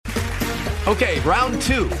Okay, round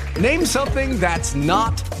two. Name something that's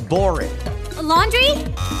not boring. A laundry?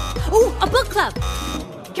 Ooh, a book club.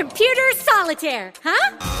 Computer solitaire,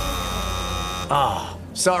 huh? Ah,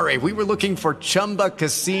 sorry, we were looking for Chumba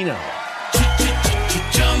Casino.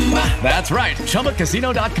 That's right,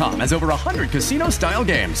 ChumbaCasino.com has over 100 casino-style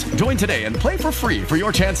games. Join today and play for free for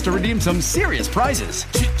your chance to redeem some serious prizes.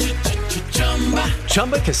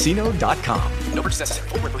 ChumbaCasino.com. No purchase necessary.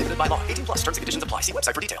 Void where prohibited by law. 18 plus terms and conditions apply. See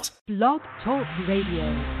website for details. Blog Talk Radio.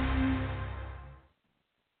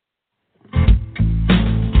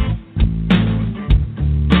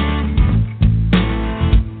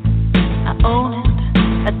 I own it,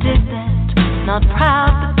 I did that, not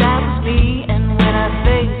proud, but that was me. And when I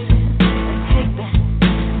face it, I take back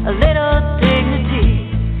a little dignity,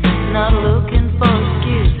 not looking for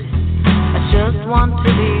excuses. I just want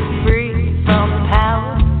to be free from the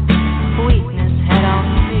power weakness had on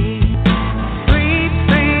me. Free,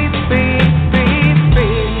 free, free, free,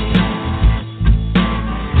 free.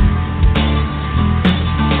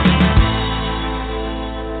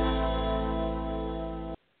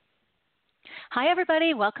 Hi,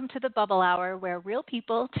 everybody. Welcome to the Bubble Hour, where real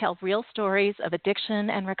people tell real stories of addiction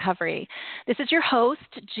and recovery. This is your host,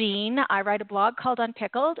 Jean. I write a blog called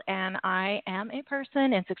Unpickled, and I am a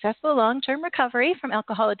person in successful long-term recovery from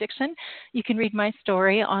alcohol addiction. You can read my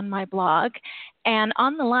story on my blog. And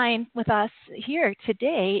on the line with us here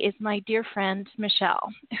today is my dear friend, Michelle,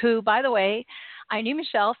 who, by the way, I knew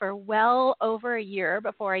Michelle for well over a year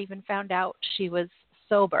before I even found out she was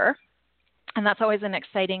sober. And that's always an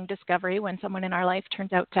exciting discovery when someone in our life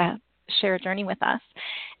turns out to share a journey with us.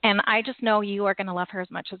 And I just know you are going to love her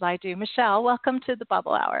as much as I do. Michelle, welcome to the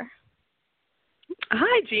Bubble Hour.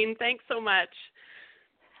 Hi, Jean. Thanks so much.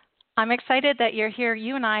 I'm excited that you're here.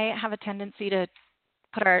 You and I have a tendency to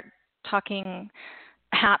put our talking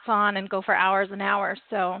hats on and go for hours and hours.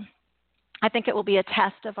 So I think it will be a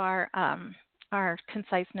test of our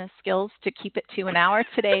conciseness skills to keep it to an hour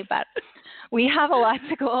today, but we have a lot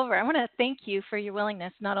to go over. I want to thank you for your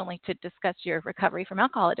willingness not only to discuss your recovery from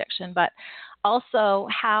alcohol addiction, but also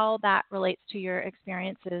how that relates to your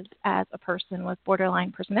experiences as a person with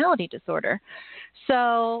borderline personality disorder.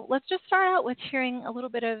 So let's just start out with hearing a little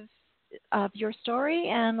bit of your story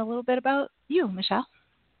and a little bit about you, Michelle.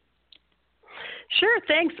 Sure,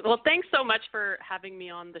 thanks. Well, thanks so much for having me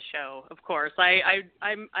on the show. Of course, I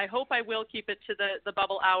hope I will keep it to the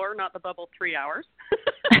Bubble Hour, not the Bubble 3 hours.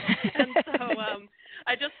 And so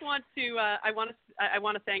I just want to I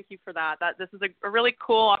want to thank you for that. That this is a really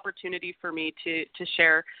cool opportunity for me to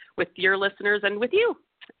share with your listeners and with you.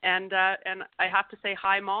 And I have to say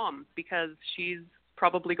hi, Mom, because she's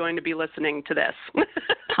probably going to be listening to this.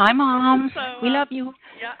 Hi, Mom. So, we love you.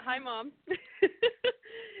 Yeah, hi, Mom.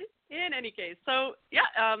 In any case, so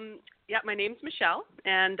my name's Michelle,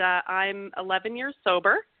 and I'm 11 years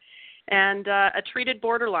sober, and a treated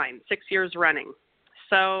borderline, 6 years running.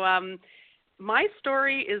 So my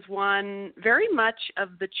story is one very much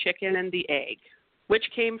of the chicken and the egg. Which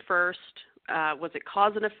came first? Was it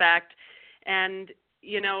cause and effect? And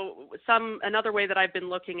another way that I've been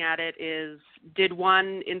looking at it is, did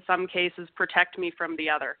one in some cases protect me from the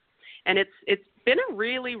other? And it's been a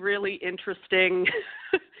really, really interesting.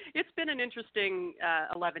 It's been an interesting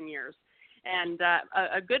 11 years. And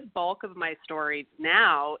a good bulk of my story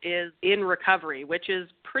now is in recovery, which is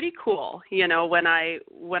pretty cool. When I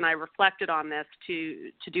reflected on this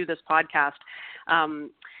to do this podcast,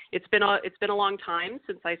 it's been a long time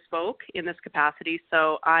since I spoke in this capacity.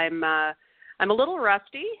 So I'm a little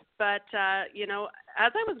rusty, but as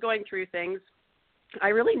I was going through things, I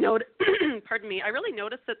really noticed. Pardon me. I really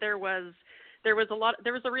noticed that there was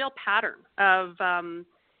a real pattern of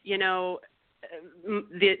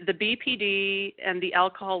the BPD and the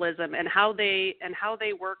alcoholism and how they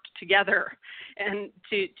worked together and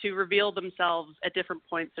to reveal themselves at different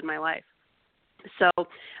points in my life. So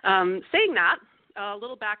saying that, a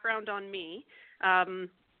little background on me.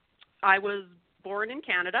 I was born in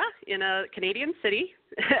Canada, in a Canadian city.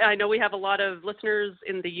 I know we have a lot of listeners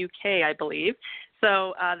in the UK, I believe.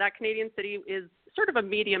 So that Canadian city is sort of a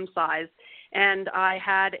medium size. And I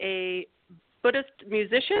had a Buddhist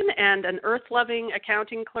musician and an earth-loving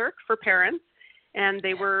accounting clerk for parents, and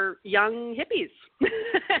they were young hippies.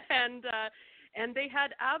 and they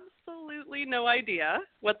had absolutely no idea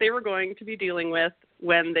what they were going to be dealing with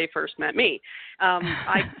when they first met me.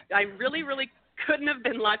 I really, really couldn't have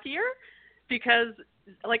been luckier, because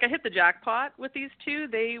I hit the jackpot with these two.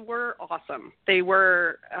 They were awesome. They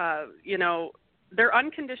were, their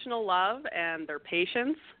unconditional love and their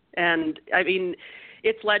patience. And I mean,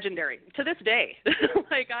 it's legendary to this day.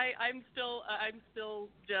 I'm still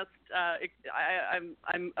just, I'm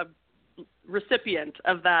recipient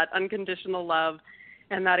of that unconditional love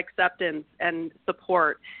and that acceptance and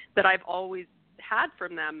support that I've always had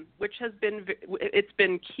from them, which has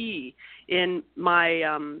been key in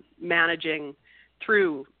my managing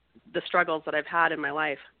through the struggles that I've had in my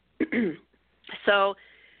life. So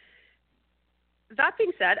that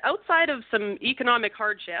being said, outside of some economic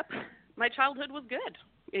hardship, my childhood was good.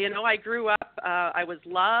 You know, I grew up, I was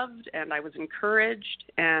loved and I was encouraged,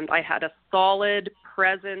 and I had a solid,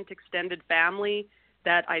 present, extended family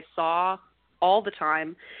that I saw all the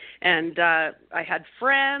time. And I had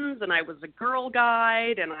friends, and I was a girl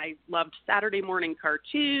guide, and I loved Saturday morning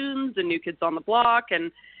cartoons and New Kids on the Block.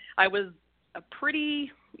 And I was a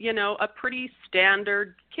pretty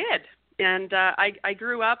standard kid. And I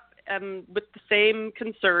grew up with the same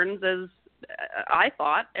concerns as I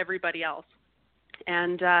thought everybody else.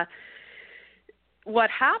 And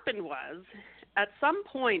what happened was, at some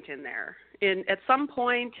point in there, in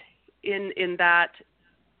that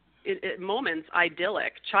moment's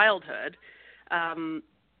idyllic childhood,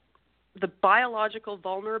 the biological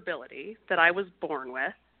vulnerability that I was born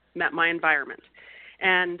with met my environment.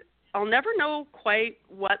 And I'll never know quite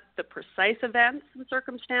what the precise events and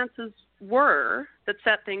circumstances were that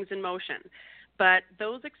set things in motion, but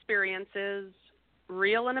those experiences,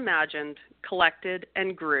 real and imagined, collected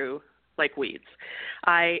and grew like weeds.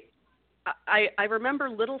 I remember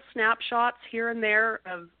little snapshots here and there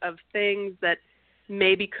of things that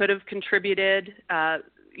maybe could have contributed. I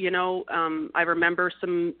remember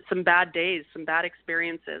some bad days, some bad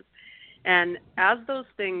experiences. And as those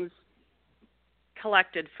things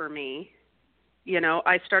collected for me,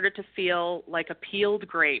 I started to feel like a peeled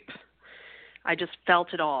grape. I just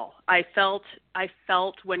felt it all. I felt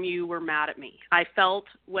when you were mad at me. I felt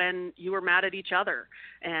when you were mad at each other.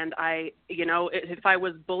 And if I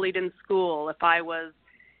was bullied in school, if I was,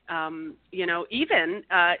 even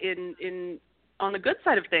in on the good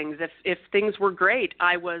side of things, if things were great,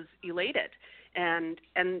 I was elated. And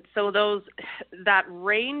so that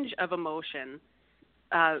range of emotion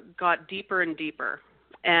got deeper and deeper.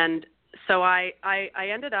 And so I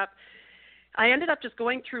ended up just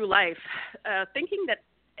going through life thinking that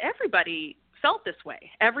everybody felt this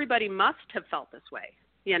way. Everybody must have felt this way,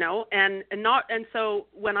 and so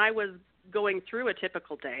when I was going through a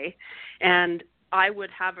typical day and I would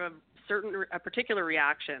have a particular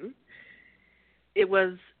reaction, it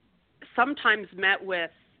was sometimes met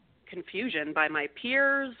with confusion by my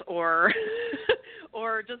peers or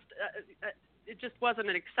just it just wasn't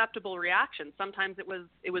an acceptable reaction. Sometimes it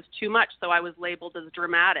was too much, so I was labeled as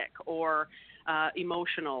dramatic or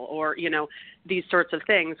emotional or these sorts of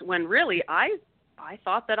things. When really I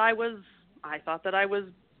thought that I was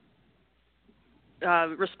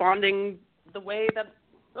responding the way that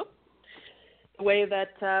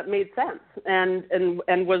made sense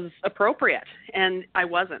and was appropriate, and I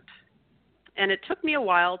wasn't. And it took me a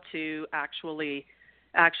while to actually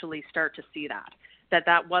start to see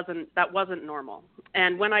that wasn't normal.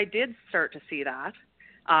 And when I did start to see that,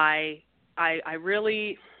 I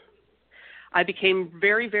became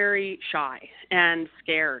very, very shy and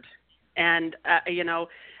scared. And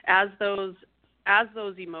as those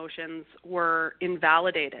emotions were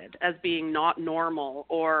invalidated as being not normal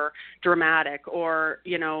or dramatic or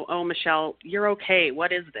oh, Michelle, you're okay,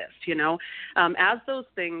 what is this? As those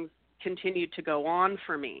things continued to go on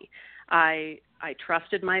for me, I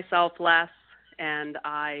trusted myself less, and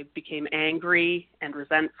I became angry and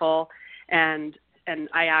resentful, and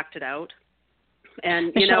I acted out.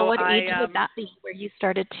 And Michelle, what age would that be where you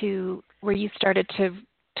started to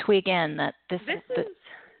twig in that this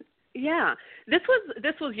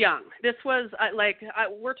was young. This was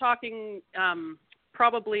we're talking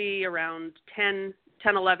probably around 10,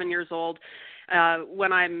 11 years old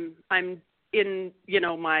when I'm in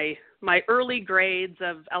my early grades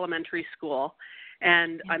of elementary school,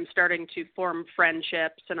 and I'm starting to form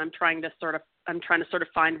friendships, and I'm trying to sort of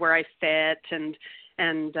find where I fit, and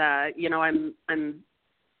I'm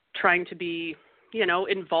trying to be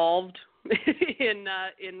involved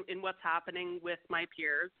in what's happening with my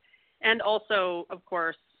peers, and also of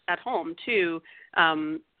course at home too,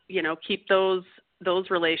 keep those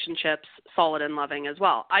relationships solid and loving as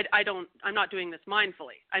well. I'm not doing this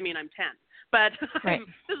mindfully. I mean, I'm 10, but right.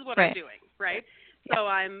 This is what right. I'm doing, right? Yeah. So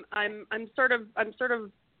I'm sort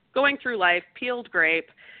of going through life, peeled grape,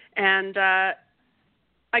 and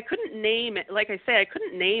I couldn't name it. Like I say, I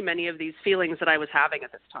couldn't name any of these feelings that I was having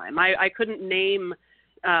at this time. I couldn't name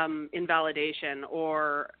invalidation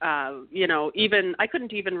or even I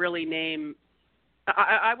couldn't even really name.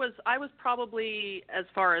 I was probably as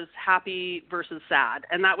far as happy versus sad,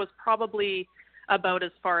 and that was probably about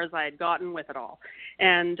as far as I had gotten with it all.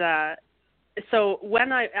 And so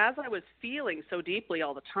as I was feeling so deeply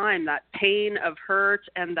all the time, that pain of hurt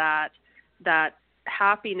and that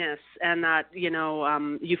happiness and that,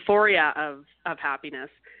 euphoria of happiness,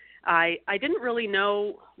 I didn't really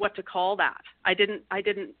know what to call that. I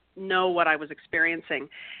didn't know what I was experiencing.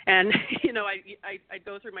 And, I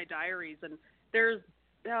go through my diaries, and they're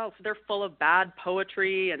full of bad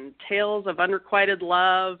poetry and tales of unrequited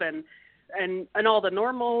love and all the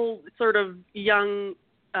normal sort of young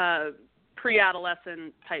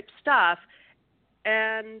pre-adolescent type stuff.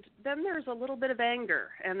 And then there's a little bit of anger,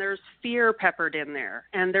 and there's fear peppered in there,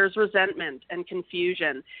 and there's resentment and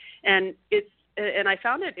confusion. And I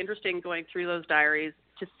found it interesting going through those diaries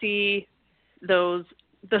to see those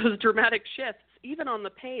dramatic shifts even on the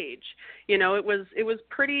page. It was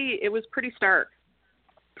pretty stark.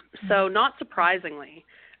 So not surprisingly,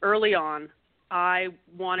 early on, I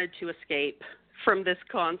wanted to escape from this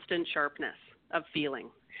constant sharpness of feeling.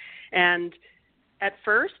 And at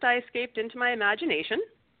first, I escaped into my imagination.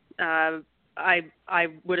 I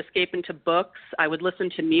would escape into books. I would listen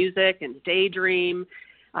to music and daydream.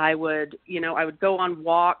 I would go on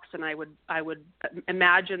walks, and I would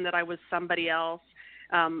imagine that I was somebody else.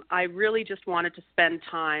 I really just wanted to spend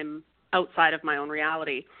time outside of my own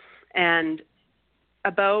reality. And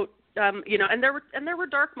and there were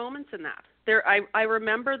dark moments in that. I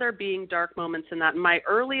remember there being dark moments in that. My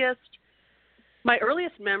earliest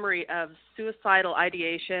memory of suicidal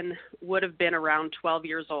ideation would have been around 12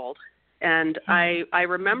 years old. And I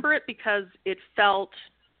remember it because it felt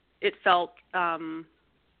so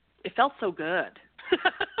good.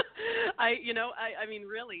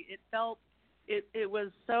 Really, it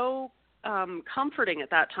was so comforting at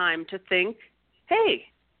that time to think, hey,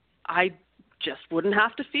 I just wouldn't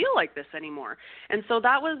have to feel like this anymore. And so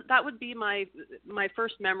that would be my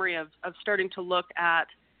first memory of starting to look at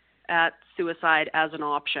suicide as an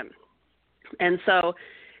option. And so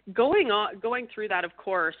going through that, of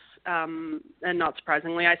course, and not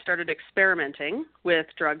surprisingly, I started experimenting with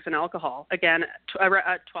drugs and alcohol again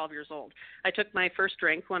at 12 years old. I took my first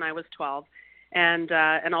drink when I was 12, and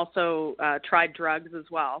also tried drugs as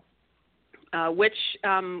well, which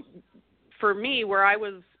for me, where I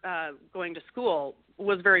was going to school,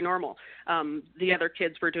 was very normal. The other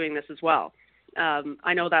kids were doing this as well.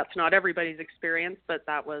 I know that's not everybody's experience, but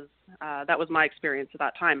that was my experience at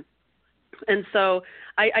that time. And so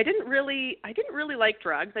I didn't really like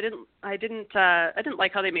drugs. I didn't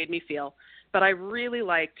like how they made me feel, but I really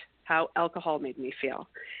liked how alcohol made me feel.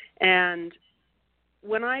 And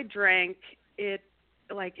when I drank, it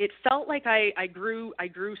felt like I grew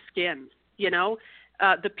skin,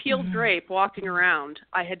 the peeled grape walking around.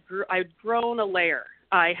 I'd grown a layer.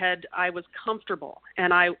 I was comfortable,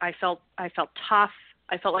 and I felt tough.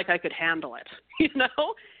 I felt like I could handle it,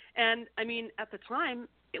 And I mean, at the time,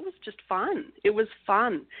 it was just fun. It was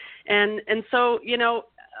fun, and so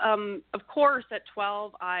of course, at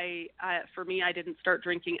 12, for me, I didn't start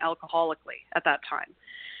drinking alcoholically at that time,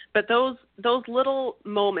 but those little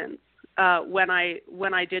moments when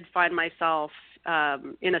I did find myself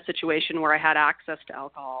in a situation where I had access to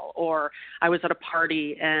alcohol, or I was at a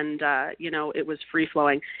party and it was free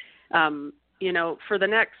flowing. For the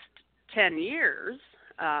next 10 years,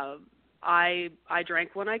 I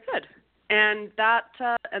drank when I could, and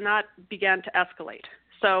that began to escalate.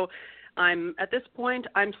 So at this point,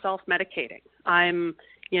 I'm self-medicating. I'm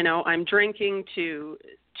drinking to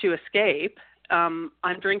escape. I'm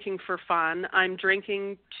drinking for fun. I'm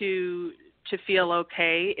drinking to feel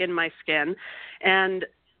okay in my skin. And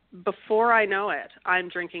before I know it, I'm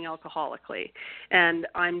drinking alcoholically. And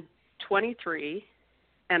I'm 23,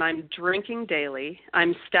 and I'm drinking daily.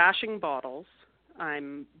 I'm stashing bottles.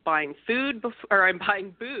 I'm buying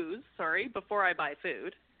buying booze, before I buy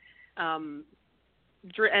food. And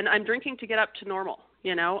I'm drinking to get up to normal.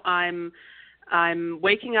 I'm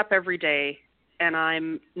waking up every day, and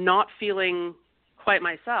I'm not feeling quite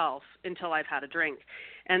myself until I've had a drink.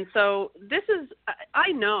 And so this is,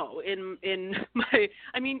 I know in my,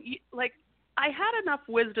 I had enough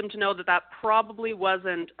wisdom to know that probably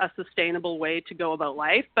wasn't a sustainable way to go about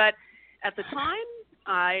life. But at the time,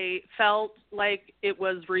 I felt like it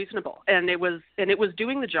was reasonable, and it was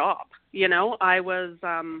doing the job. I was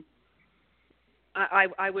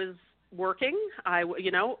working. I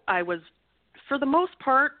was, for the most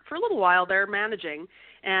part, for a little while there, managing,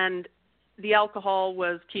 and the alcohol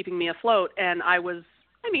was keeping me afloat. And I was,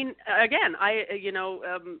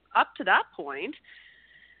 up to that point,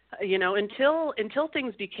 until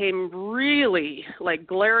things became really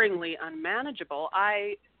glaringly unmanageable,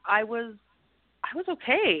 I was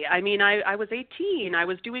okay. I was 18. I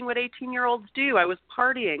was doing what 18-year-olds do. I was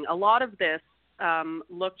partying. A lot of this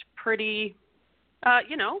looked pretty,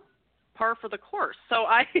 par for the course. So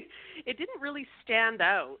it didn't really stand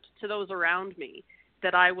out to those around me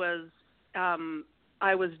that I was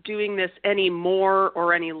doing this any more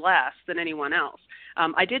or any less than anyone else.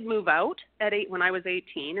 I did move out when I was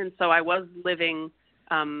 18, and so I was living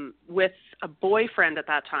with a boyfriend at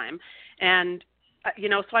that time, and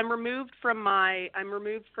so I'm removed from my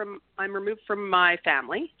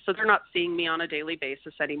family, so they're not seeing me on a daily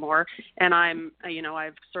basis anymore, and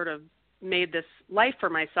I've sort of made this life for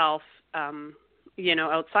myself,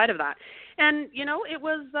 outside of that. And it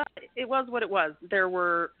was what it was. There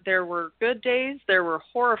were good days, there were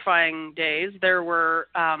horrifying days, there were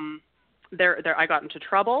I got into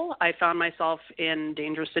trouble, I found myself in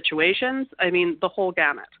dangerous situations. I mean, the whole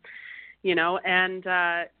gamut. And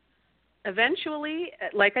eventually,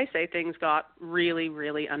 like I say, things got really,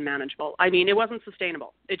 really unmanageable. I mean, it wasn't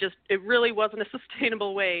sustainable. It really wasn't a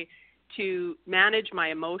sustainable way to manage my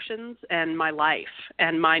emotions and my life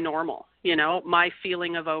and my normal, my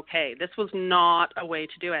feeling of okay. This was not a way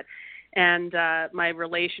to do it. And my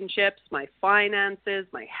relationships, my finances,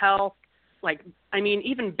 my health,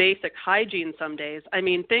 even basic hygiene some days,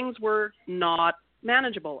 things were not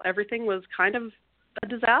manageable. Everything was kind of a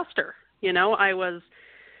disaster. I was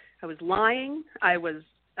lying. I was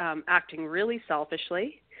acting really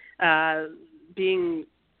selfishly, being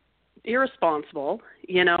irresponsible,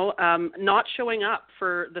 not showing up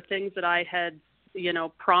for the things that I had,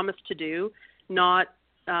 promised to do, not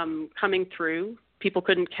coming through. People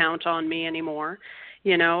couldn't count on me anymore.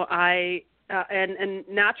 And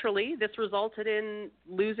naturally, this resulted in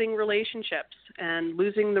losing relationships and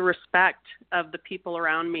losing the respect of the people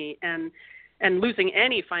around me, and losing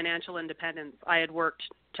any financial independence I had worked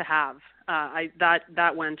to have.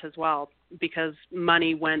 That went as well, because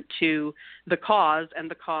money went to the cause,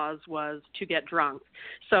 and the cause was to get drunk.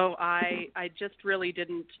 So I just really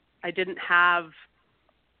didn't have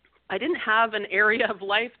an area of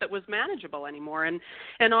life that was manageable anymore. And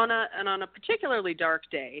on a particularly dark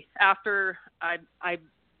day, after I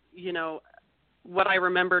what I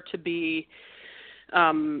remember to be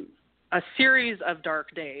a series of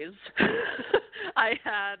dark days, I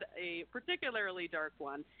had a particularly dark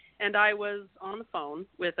one, and I was on the phone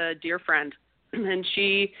with a dear friend, and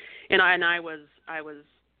I was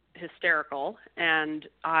hysterical, and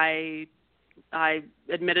I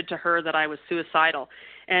admitted to her that I was suicidal,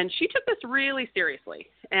 and she took this really seriously.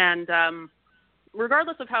 And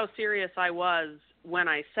regardless of how serious I was when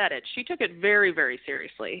I said it, she took it very, very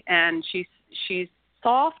seriously, and she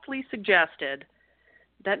softly suggested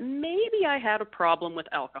that maybe I had a problem with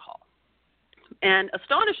alcohol. And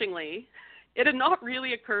astonishingly, it had not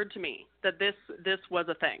really occurred to me that this was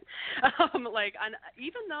a thing.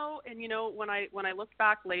 Even though, when I looked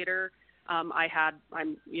back later,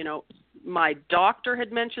 my doctor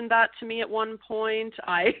had mentioned that to me at one point,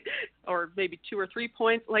 or maybe 2 or 3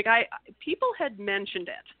 points. People had mentioned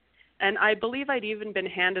it, and I believe I'd even been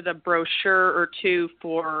handed a brochure or two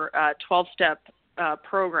for 12-step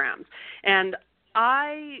programs, and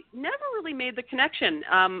I never really made the connection.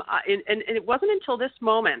 And it wasn't until this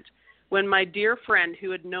moment when my dear friend,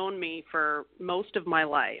 who had known me for most of my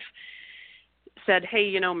life, said,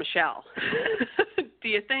 "Hey, Michelle, do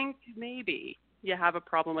you think maybe you have a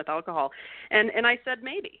problem with alcohol?" And I said,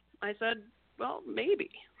 maybe. I said, well,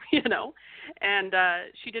 maybe, And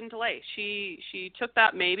she didn't delay. She took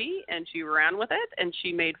that maybe, and she ran with it, and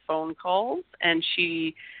she made phone calls, and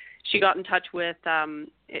she got in touch with,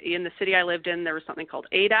 in the city I lived in, there was something called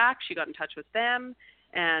ADAC. She got in touch with them,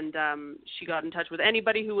 and she got in touch with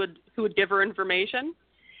anybody who would give her information,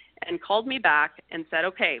 and called me back and said,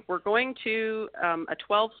 okay, we're going to a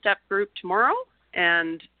 12-step group tomorrow,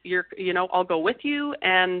 and I'll go with you,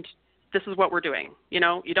 and this is what we're doing. You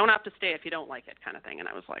don't have to stay if you don't like it, kind of thing. And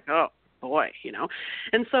I was like, oh boy,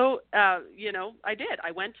 And so, I did.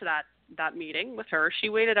 I went to that meeting with her. She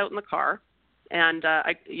waited out in the car. And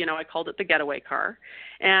I called it the getaway car,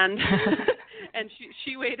 and and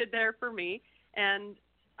she waited there for me, and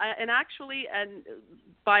actually, and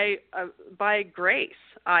by grace,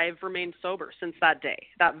 I've remained sober since that day,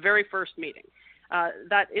 that very first meeting.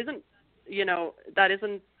 That isn't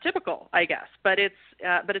typical, I guess, but it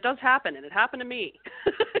does happen, and it happened to me.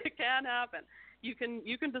 It can happen. You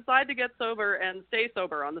can decide to get sober and stay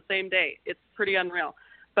sober on the same day. It's pretty unreal.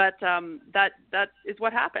 But that is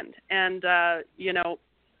what happened. And,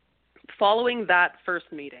 following that first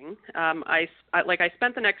meeting, I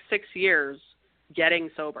spent the next 6 years getting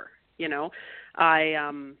sober.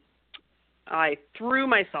 I threw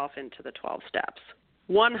myself into the 12 steps,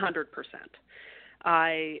 100%.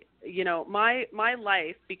 My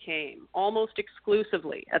life became almost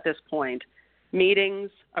exclusively at this point meetings,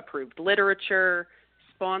 approved literature,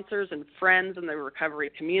 sponsors and friends in the recovery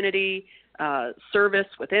community, service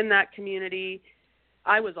within that community.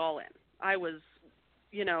 I was all in. I was,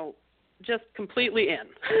 just completely in.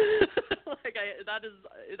 That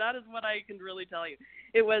is what I can really tell you.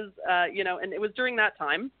 It was, and it was during that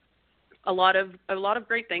time, a lot of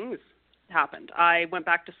great things happened. I went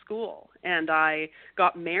back to school and I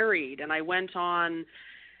got married and I went on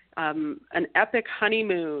an epic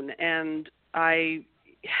honeymoon, and I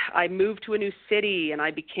moved to a new city and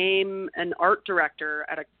I became an art director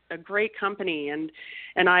at a great company, and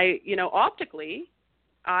I, optically,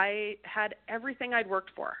 I had everything I'd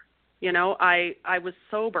worked for. I was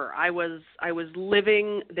sober. I was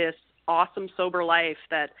living this awesome sober life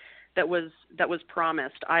that was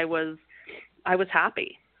promised. I was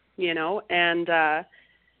happy, and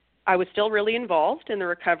I was still really involved in the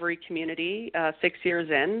recovery community. 6 years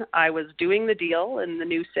in, I was doing the deal in the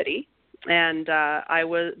new city, and I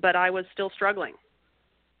was still struggling,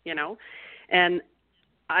 and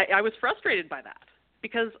I was frustrated by that,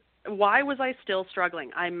 because why was I still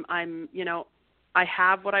struggling? I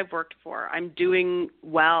have what I've worked for. I'm doing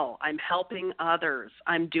well. I'm helping others.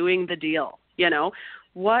 I'm doing the deal.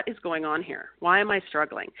 What is going on here? Why am I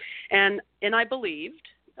struggling? And I believed,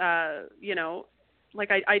 I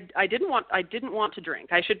didn't want to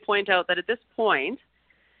drink. I should point out that at this point,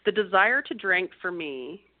 the desire to drink for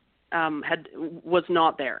me was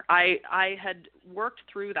not there. I had worked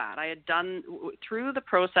through that. I had done through the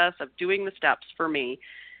process of doing the steps for me,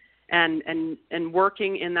 and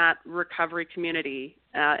working in that recovery community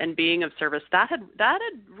and being of service. That had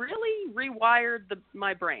really rewired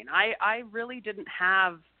my brain. I really didn't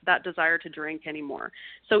have that desire to drink anymore.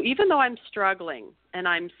 So even though I'm struggling and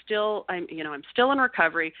I'm still in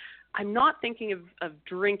recovery, I'm not thinking of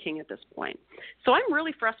drinking at this point. So I'm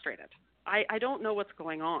really frustrated. I don't know what's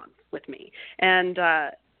going on with me. And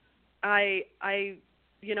I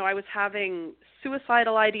was having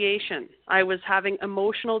suicidal ideation. I was having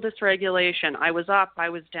emotional dysregulation. I was up, I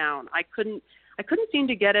was down. I couldn't seem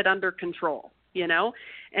to get it under control,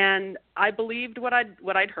 And I believed what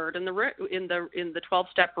I'd heard in the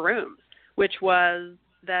 12-step rooms, which was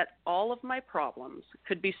that all of my problems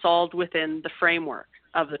could be solved within the framework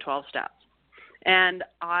of the 12 steps. And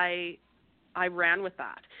I ran with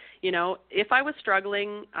that. If I was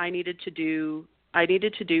struggling, I needed to do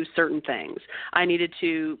certain things. I needed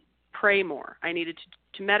to pray more. I needed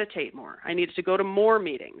to meditate more. I needed to go to more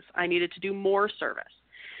meetings. I needed to do more service.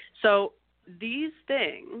 So these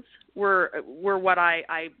things were what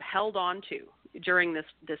I held on to during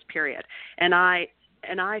this period. And I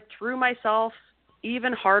threw myself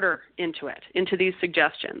even harder into these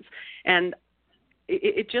suggestions. And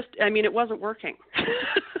it wasn't working.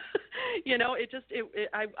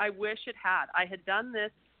 I wish it had. I had done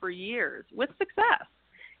this for years with success.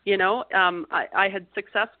 I had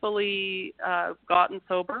successfully gotten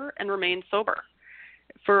sober and remained sober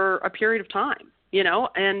for a period of time,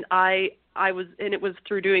 and it was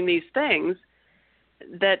through doing these things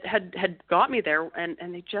that had got me there,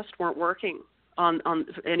 and they just weren't working on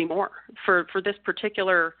anymore for this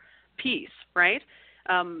particular piece, right?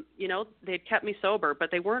 They'd kept me sober, but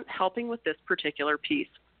they weren't helping with this particular piece.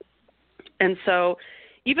 And so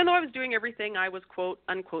even though I was doing everything I was, quote,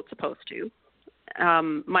 unquote, supposed to,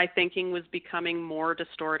 my thinking was becoming more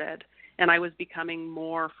distorted, and I was becoming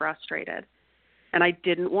more frustrated. And I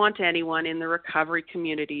didn't want anyone in the recovery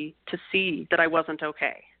community to see that I wasn't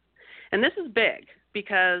okay. And this is big,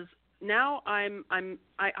 because now I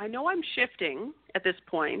know I'm shifting at this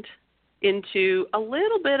point into a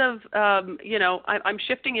little bit of, I'm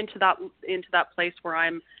shifting into that place where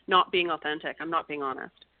I'm not being authentic. I'm not being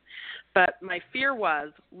honest. But my fear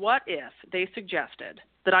was, what if they suggested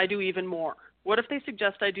that I do even more? What if they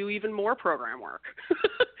suggest I do even more program work?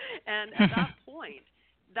 And at that point,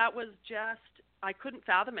 that was just, I couldn't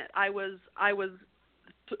fathom it. I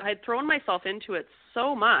had thrown myself into it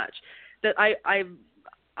so much that I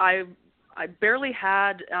barely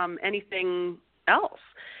had anything else,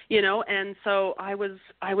 and so I was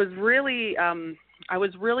really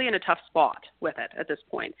in a tough spot with it at this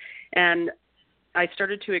point. And I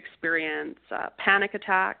started to experience panic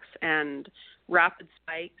attacks and rapid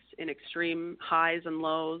spikes in extreme highs and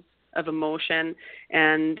lows of emotion.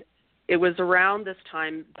 And it was around this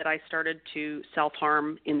time that I started to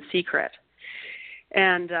self-harm in secret.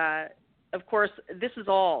 And of course, this is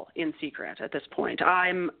all in secret at this point.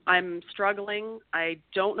 I'm struggling. I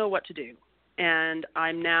don't know what to do. And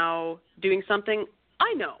I'm now doing something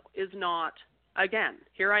I know is not, again,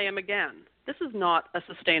 here I am again. This is not a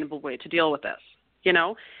sustainable way to deal with this.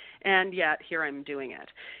 And yet here I'm doing it.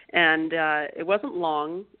 And it wasn't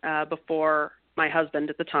long before my husband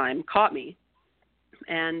at the time, caught me.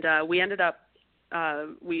 And we ended up,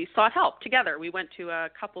 we sought help together. We went to a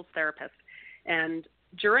couples therapist. And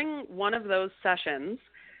during one of those sessions,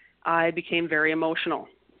 I became very emotional.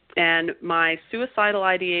 And my suicidal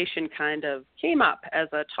ideation kind of came up as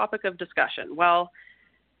a topic of discussion. Well,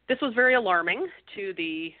 this was very alarming to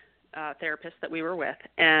the therapist that we were with.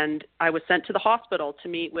 And I was sent to the hospital to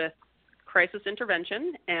meet with crisis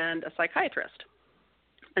intervention and a psychiatrist.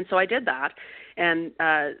 And so I did that. And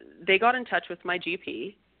they got in touch with my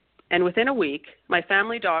GP. And within a week, my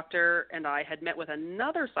family doctor and I had met with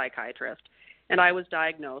another psychiatrist. And I was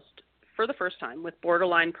diagnosed for the first time with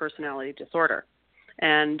borderline personality disorder,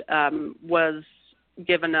 and was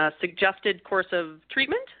given a suggested course of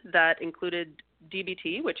treatment that included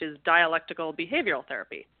DBT, which is dialectical behavioral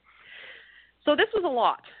therapy. So this was a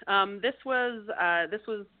lot. This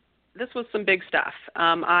was some big stuff.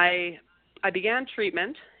 I began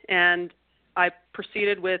treatment, and I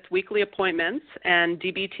proceeded with weekly appointments and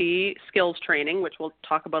DBT skills training, which we'll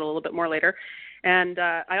talk about a little bit more later. And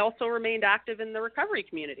I also remained active in the recovery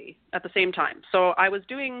community at the same time. So I was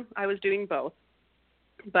doing both.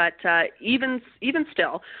 But even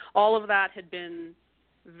still, all of that had been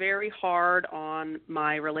very hard on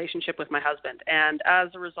my relationship with my husband. And as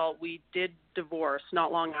a result, we did divorce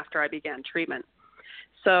not long after I began treatment.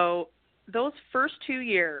 So those first 2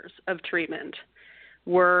 years of treatment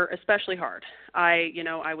were especially hard. I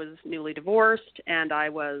was newly divorced, and I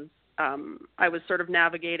was sort of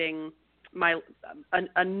navigating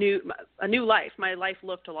a new life. My life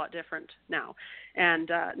looked a lot different now,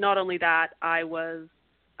 and not only that, I was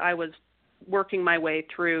working my way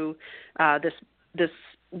through this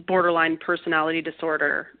borderline personality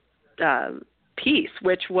disorder piece,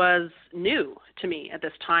 which was new to me at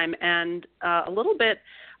this time, and a little bit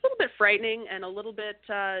frightening and a little bit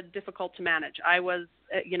difficult to manage. I was,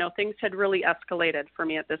 things had really escalated for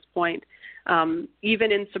me at this point,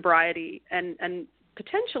 even in sobriety, and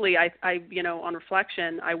potentially, I on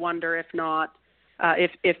reflection, I wonder if not,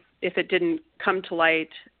 if it didn't come to light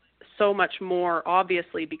so much more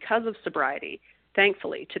obviously because of sobriety,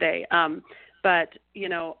 thankfully today. But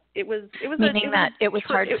it was meaning that it was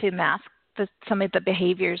hard to mask some of the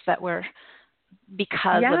behaviors that were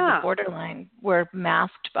because of the borderline were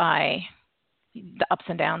masked by the ups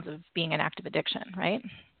and downs of being an active addiction, right?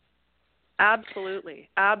 Absolutely.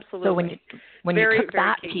 So when you took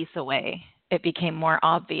that piece away, it became more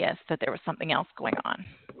obvious that there was something else going on.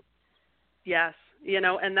 Yes,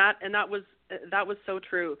 and that was so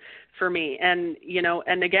true for me. And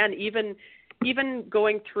and again, even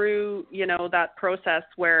going through that process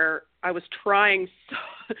where I was trying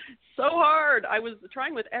so hard, I was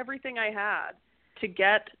trying with everything I had to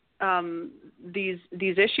get these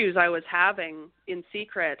issues I was having in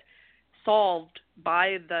secret solved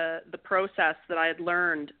by the process that I had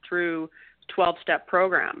learned through 12-step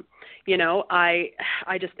program. I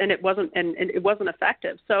just, and it wasn't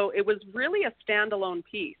effective. So it was really a standalone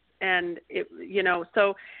piece, and it,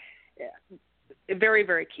 so very,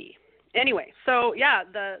 very key. Anyway, so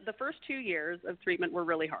the first 2 years of treatment were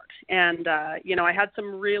really hard, and I had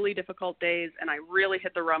some really difficult days, and I really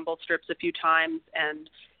hit the rumble strips a few times, and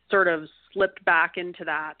sort of slipped back into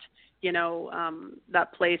that,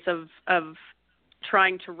 that place of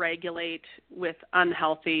trying to regulate with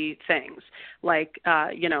unhealthy things like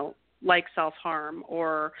self-harm,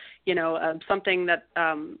 or, something that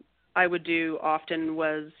I would do often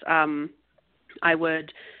was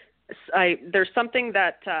there's something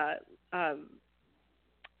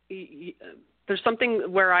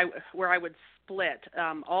where I would split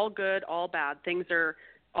all good, all bad. Things are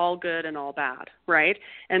all good and all bad, right?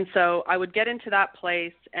 And so I would get into that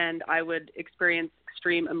place, and I would experience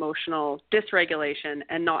extreme emotional dysregulation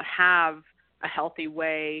and not have a healthy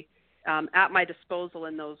way at my disposal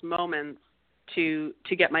in those moments to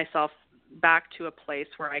get myself back to a place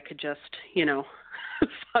where I could just,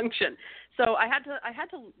 function. So I had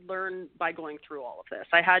to learn by going through all of this.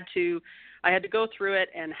 I had to go through it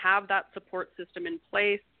and have that support system in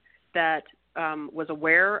place that was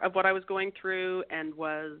aware of what I was going through and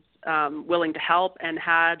was willing to help and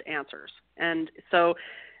had answers. And so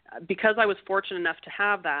because I was fortunate enough to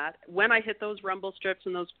have that, when I hit those rumble strips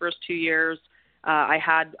in those first 2 years, I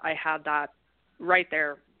had that right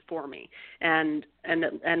there for me, and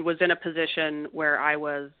was in a position where I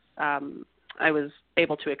was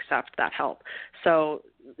able to accept that help. So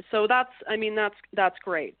that's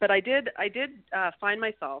great. But I did find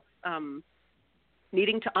myself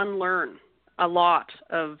needing to unlearn a lot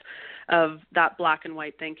of that black and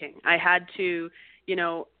white thinking. I had to,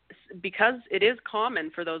 because it is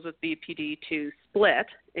common for those with BPD to split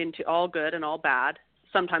into all good and all bad.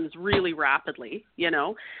 sometimes really rapidly,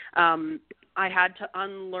 I had to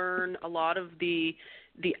unlearn a lot of the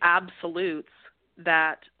absolutes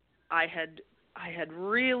that I had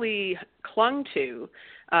really clung to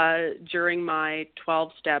during my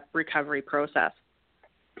 12-step recovery process.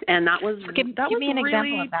 And that was give me an really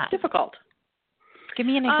example of that. difficult. Give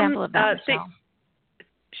me an example of that, Michelle.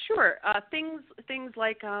 Sure. Things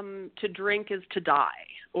like to drink is to die,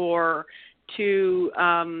 or to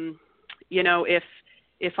the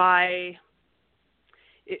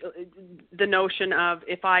notion of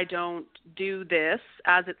if I don't do this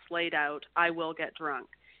as it's laid out, I will get drunk.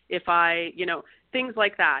 If I, things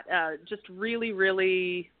like that, just really,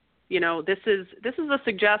 really, this is a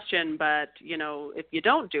suggestion, but, if you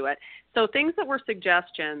don't do it. So things that were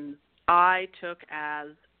suggestions, I took as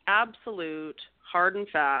absolute hard and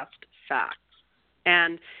fast facts.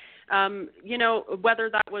 And, whether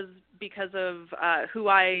that was because of who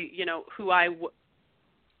I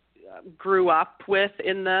grew up with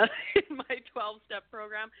in my 12-step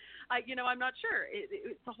program, I'm not sure.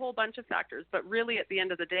 It's a whole bunch of factors, but really at the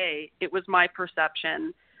end of the day, it was my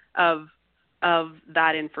perception of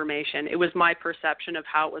that information. It was my perception of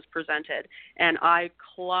how it was presented, and I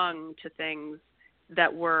clung to things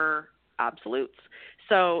that were absolutes.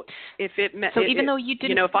 So if it meant, even though you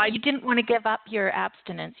didn't, you didn't want to give up your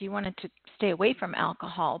abstinence, you wanted to stay away from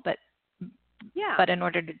alcohol, but in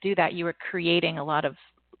order to do that, you were creating a lot of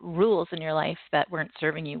rules in your life that weren't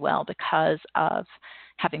serving you well because of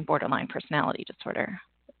having borderline personality disorder.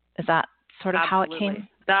 Is that sort of Absolutely. how it came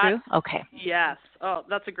through? Okay. Yes. Oh,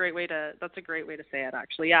 that's a great way to say it,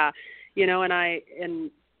 actually. Yeah.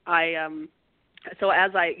 So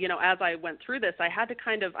as I went through this, I had to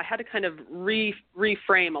kind of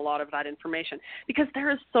reframe a lot of that information, because there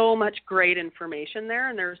is so much great information there,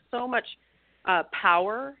 and there's so much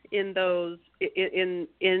power in those in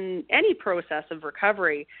any process of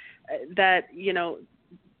recovery that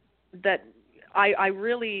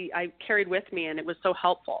I carried with me, and it was so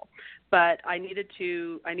helpful. But I needed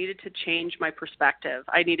to change my perspective.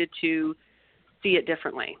 I needed to see it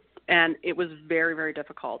differently. And it was very, very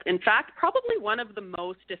difficult. In fact, probably one of the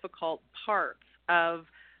most difficult parts of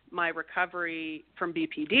my recovery from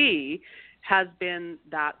BPD has been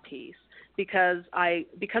that piece, because I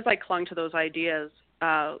clung to those ideas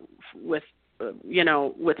with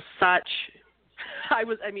such. I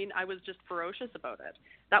was just ferocious about it.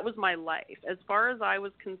 That was my life. As far as I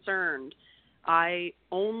was concerned, I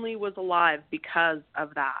only was alive because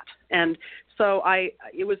of that. And so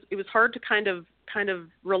it was hard to kind of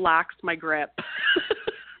relax my grip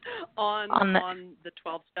on the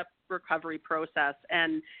 12-step recovery process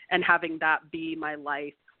and having that be my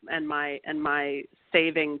life and my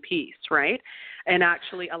saving piece, right? And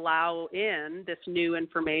actually allow in this new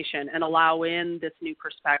information and allow in this new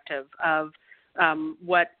perspective of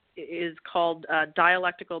what is called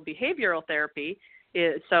dialectical behavioral therapy.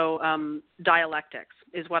 So dialectics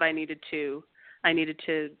is what I needed to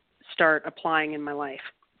start applying in my life.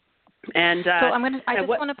 And so I just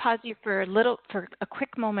want to pause you for a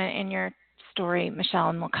quick moment in your story, Michelle,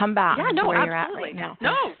 and we'll come back to where absolutely. You're at right now.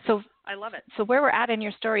 No, so I love it. So where we're at in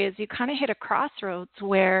your story is you kind of hit a crossroads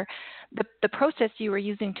where the process you were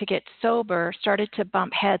using to get sober started to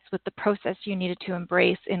bump heads with the process you needed to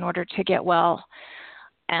embrace in order to get well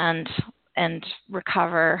and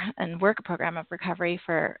recover and work a program of recovery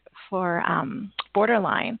for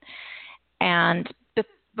borderline. And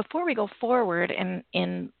before we go forward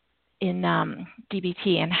in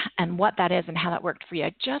DBT and what that is and how that worked for you,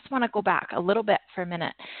 I just want to go back a little bit for a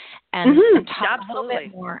minute and talk a little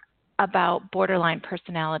bit more about borderline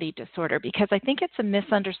personality disorder, because I think it's a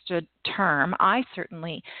misunderstood term. I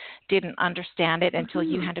certainly didn't understand it until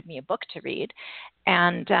you handed me a book to read.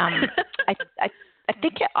 And I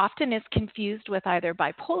think it often is confused with either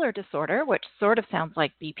bipolar disorder, which sort of sounds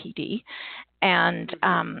like BPD, and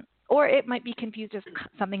or it might be confused as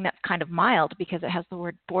something that's kind of mild because it has the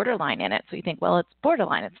word borderline in it. So you think, well, it's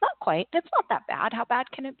borderline. It's not quite. It's not that bad. How bad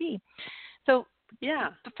can it be? So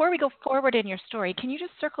before we go forward in your story, can you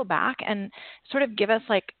just circle back and sort of give us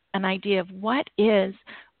like an idea of what is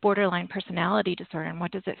borderline personality disorder and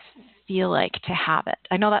what does it feel like to have it?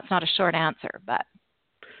 I know that's not a short answer, but.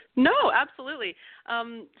 No, absolutely.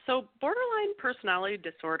 So borderline personality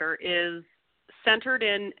disorder is centered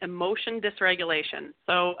in emotion dysregulation,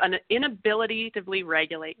 so an inability to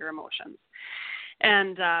regulate your emotions.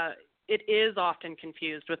 And it is often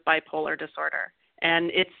confused with bipolar disorder.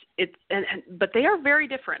 And but they are very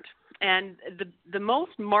different. And the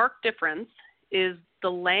most marked difference is the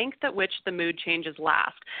length at which the mood changes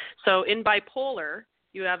last. So in bipolar,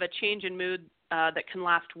 you have a change in mood that can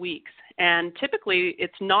last weeks, and typically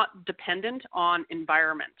it's not dependent on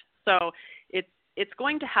environment. So it's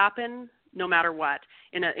going to happen no matter what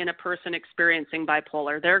in a person experiencing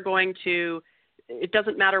bipolar. They're going to. It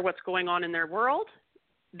doesn't matter what's going on in their world.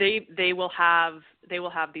 They will have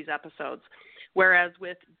these episodes. Whereas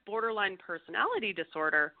with borderline personality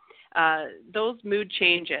disorder, those mood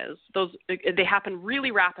changes, they happen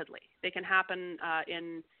really rapidly. They can happen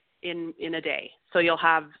in a day. So you'll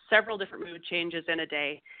have several different mood changes in a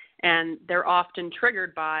day, and they're often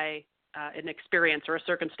triggered by an experience or a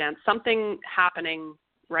circumstance, something happening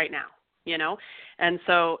right now, you know. And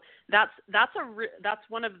so that's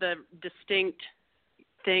one of the distinct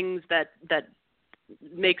things that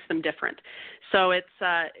makes them different. So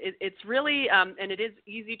it's really and it is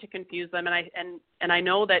easy to confuse them. And I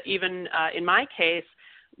know that even in my case,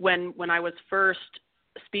 when I was first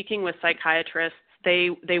speaking with psychiatrists,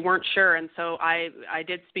 they weren't sure, and so I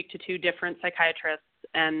did speak to 2 different psychiatrists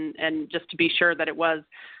and just to be sure that it was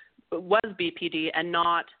BPD and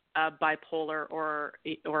not bipolar or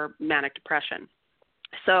manic depression.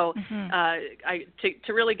 So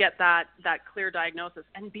to really get that clear diagnosis,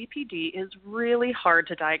 and BPD is really hard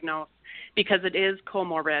to diagnose because it is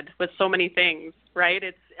comorbid with so many things, right?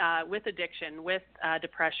 It's with addiction, with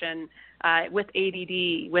depression, with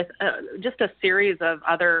ADD, with just a series of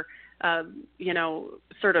other,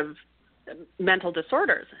 sort of mental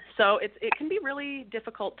disorders. So it can be really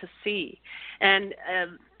difficult to see. And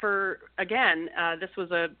this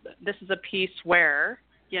is a piece where,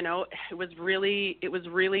 it was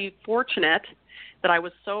really fortunate that I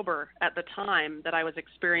was sober at the time that I was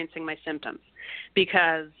experiencing my symptoms,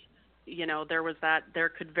 because, there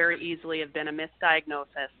could very easily have been a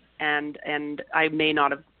misdiagnosis, and I may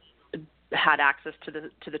not have had access to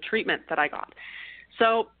the treatment that I got.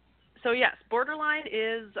 So yes, borderline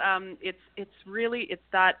is it's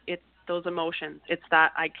those emotions. It's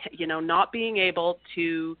that not being able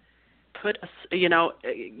to put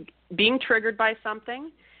being triggered by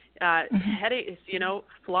something, headache,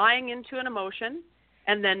 flying into an emotion,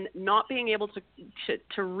 and then not being able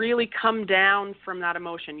to really come down from that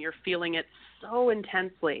emotion. You're feeling it so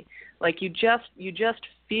intensely, like you just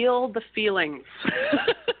feel the feelings.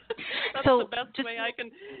 That's the best way I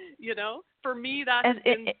can, for me, that has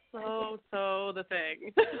been so the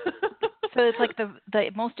thing. So it's like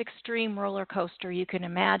the most extreme roller coaster you can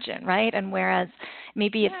imagine, right? And whereas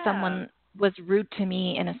maybe if someone was rude to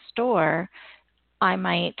me in a store, I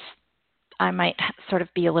might sort of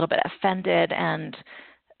be a little bit offended and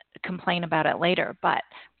complain about it later. But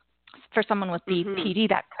for someone with BPD,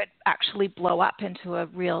 that could actually blow up into a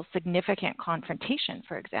real significant confrontation,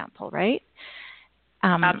 for example, right?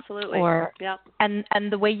 Absolutely.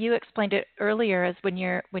 And the way you explained it earlier is when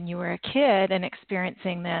you were a kid and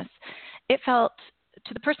experiencing this, it felt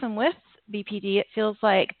to the person with BPD, it feels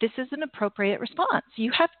like this is an appropriate response.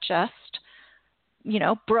 You have just,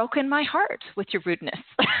 broken my heart with your rudeness,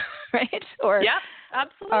 right? Or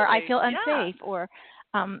absolutely. Or I feel unsafe, or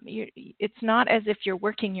it's not as if you're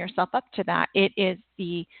working yourself up to that. It is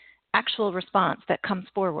the actual response that comes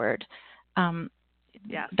forward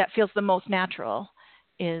that feels the most natural.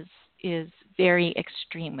 Is very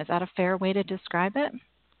extreme. Is that a fair way to describe it?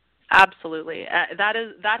 Absolutely. That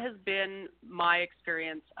has been my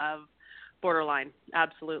experience of borderline.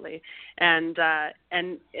 Absolutely. And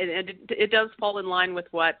it does fall in line with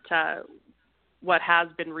what has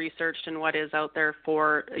been researched and what is out there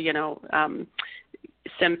for the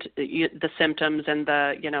symptoms and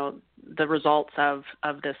the results of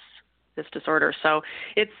this disorder. So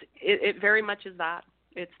it very much is that.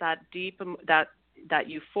 It's that deep that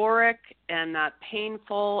euphoric and that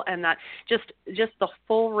painful and that just the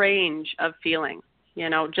full range of feeling,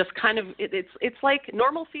 just kind of it's like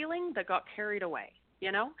normal feeling that got carried away,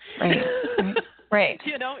 Right.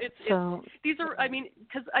 These are,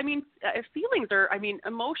 feelings are,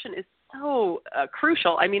 emotion is so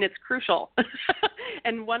crucial. It's crucial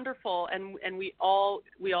and wonderful, and we all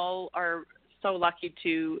are so lucky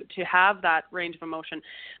to have that range of emotion.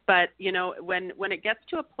 But when it gets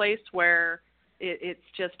to a place where it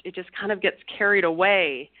just kind of gets carried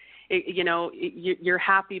away, you're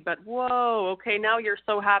happy, but whoa, okay, now you're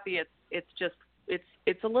so happy,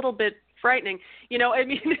 it's a little bit frightening,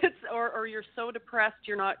 or you're so depressed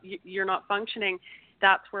you're not functioning.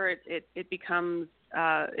 That's where it becomes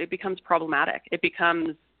problematic.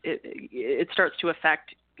 It starts to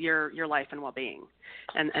affect your life and well-being,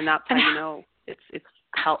 and that's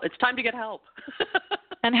how it's time to get help.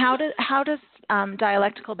 And how does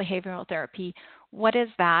dialectical behavioral therapy, what is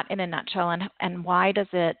that in a nutshell, and why does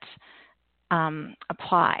it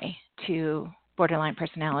apply to borderline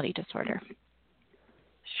personality disorder?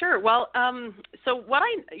 Sure. Well, so what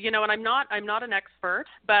and I'm not an expert,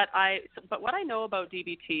 but what I know about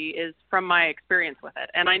DBT is from my experience with it,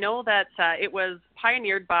 and I know that it was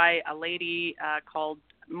pioneered by a lady called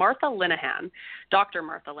Martha Linehan, Dr.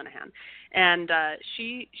 Martha Linehan, and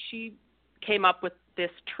she came up with this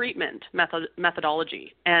treatment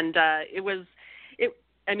methodology, and it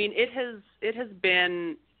has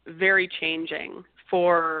been very changing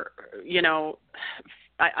for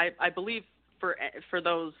I believe for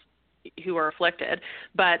those who are afflicted,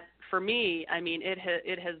 but for me, I mean, it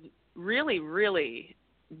has really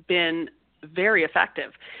been very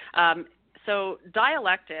effective. So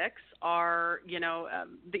dialectics are,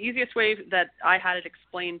 the easiest way that I had it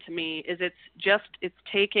explained to me is it's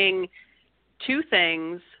taking two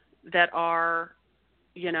things that are,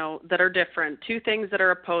 that are different, two things that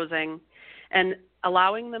are opposing, and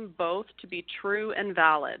allowing them both to be true and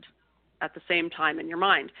valid at the same time in your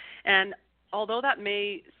mind. And although that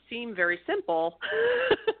may seem very simple,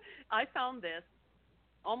 I found this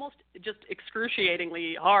almost just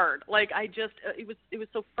excruciatingly hard. Like it was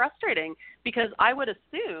so frustrating because I would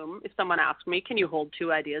assume if someone asked me, can you hold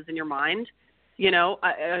two ideas in your mind,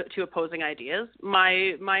 two opposing ideas,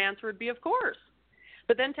 my answer would be of course.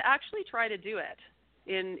 But then to actually try to do it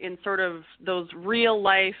in sort of those real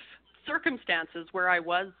life circumstances where I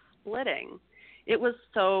was splitting, it was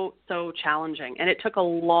so challenging, and it took a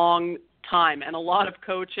long time and a lot of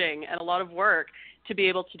coaching and a lot of work to be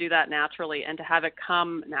able to do that naturally and to have it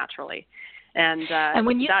come naturally. And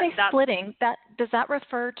when you say splitting, does that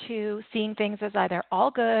refer to seeing things as either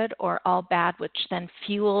all good or all bad, which then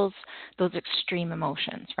fuels those extreme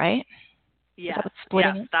emotions, right? Yes,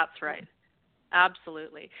 splitting is? That's right.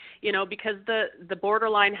 Absolutely. Because the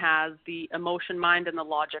borderline has the emotion mind and the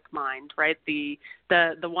logic mind, right? The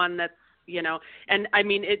one that's, and I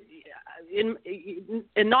mean it.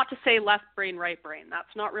 And not to say left brain, right brain.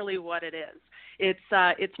 That's not really what it is.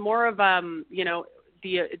 It's more of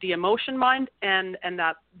the emotion mind and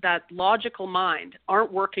that logical mind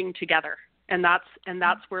aren't working together, and that's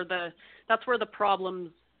where the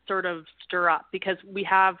problems sort of stir up, because we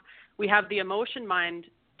have the emotion mind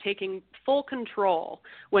taking full control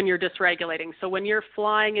when you're dysregulating. So when you're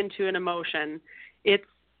flying into an emotion, it's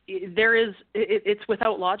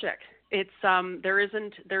without logic. It's there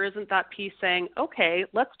isn't that piece saying, okay,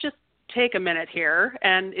 let's just take a minute here,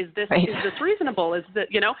 and is this reasonable? Is that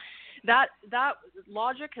that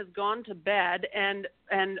logic has gone to bed and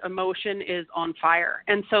emotion is on fire.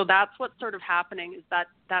 And so that's what's sort of happening, is that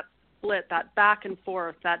split, that back and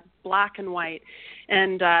forth, that black and white,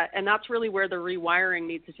 and that's really where the rewiring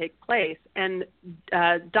needs to take place. And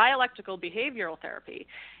dialectical behavioral therapy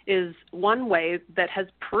is one way that has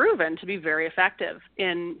proven to be very effective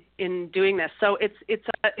in doing this. So it's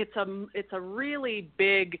a really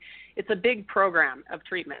big program of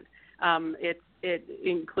treatment. It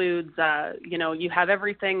includes you have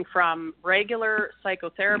everything from regular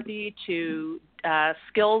psychotherapy to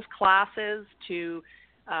skills classes to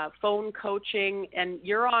phone coaching, and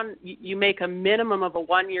you make a minimum of a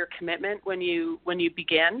 1-year commitment when you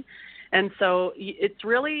begin. And so it's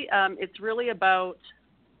really about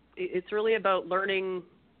learning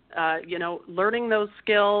learning those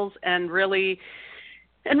skills and really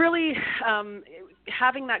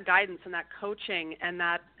having that guidance and that coaching and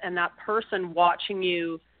that person watching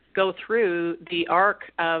you go through the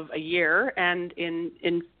arc of a year, and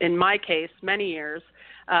in my case many years,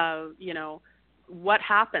 what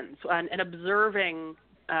happens, and observing,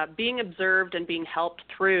 being observed and being helped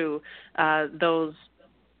through those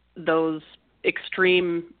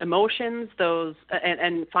extreme emotions,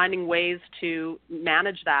 and finding ways to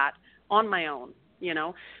manage that on my own,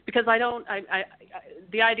 because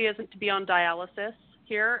the idea isn't to be on dialysis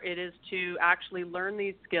here. It is to actually learn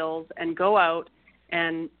these skills and go out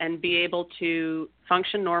and be able to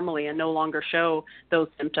function normally and no longer show those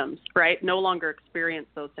symptoms, right? No longer experience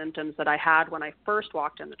those symptoms that I had when I first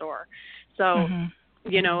walked in the door. So,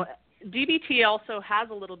 DBT also has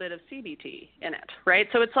a little bit of CBT in it, right?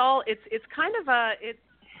 So it's kind of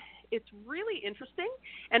it's really interesting,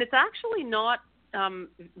 and it's actually not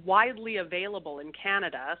widely available in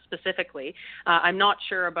Canada specifically. I'm not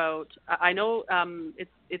sure about. I know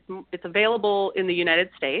it's available in the United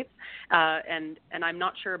States, and I'm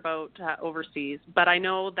not sure about overseas. But I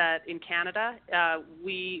know that in Canada,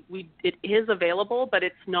 it is available, but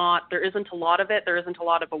it's not. There isn't a lot of it. There isn't a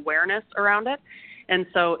lot of awareness around it, and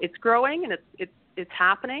so it's growing and it's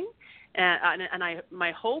happening. And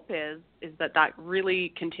my hope is that really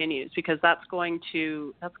continues, because that's going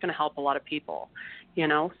to help a lot of people,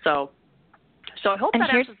 So I hope that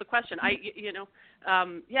answers the question.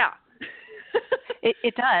 Yeah.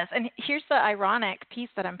 It does. And here's the ironic piece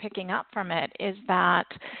that I'm picking up from it is that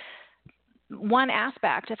one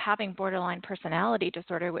aspect of having borderline personality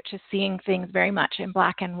disorder, which is seeing things very much in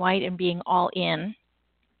black and white and being all in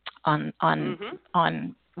on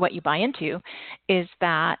what you buy into, is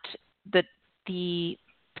that the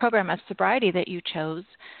program of sobriety that you chose,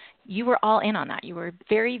 you were all in on that. You were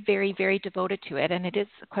very, very, very devoted to it, and it is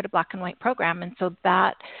quite a black and white program. And so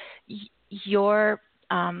that your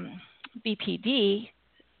BPD,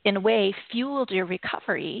 in a way, fueled your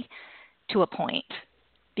recovery to a point,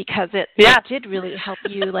 because it did really help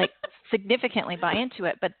you significantly buy into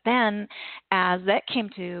it. But then, as that came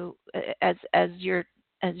to as your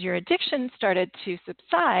addiction started to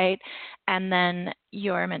subside, and then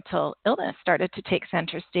your mental illness started to take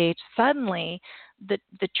center stage, suddenly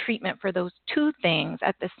the treatment for those two things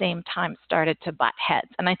at the same time started to butt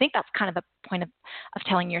heads. And I think that's kind of the point of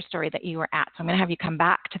telling your story that you were at. So I'm going to have you come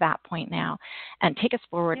back to that point now and take us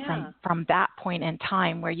forward from that point in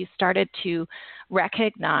time where you started to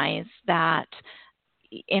recognize that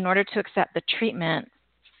in order to accept the treatment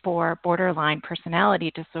for borderline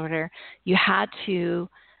personality disorder, you had to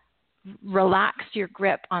relax your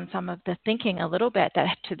grip on some of the thinking a little bit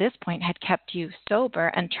that to this point had kept you sober,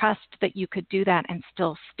 and trust that you could do that and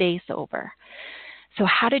still stay sober. So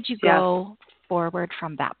how did you go forward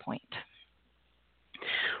from that point?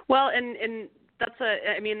 Well, and that's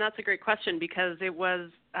a great question, because it was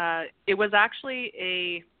actually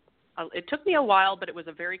it took me a while, but it was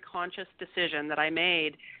a very conscious decision that I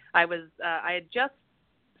made. I had just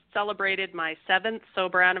celebrated my 7th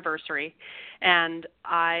sober anniversary, and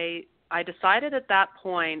I decided at that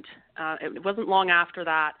point, it wasn't long after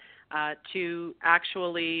that, to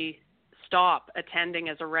actually stop attending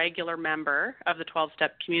as a regular member of the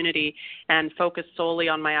 12-step community and focus solely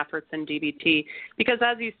on my efforts in DBT. Because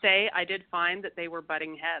as you say, I did find that they were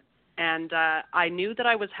butting heads. And I knew that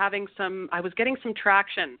I was getting some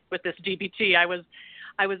traction with this DBT. I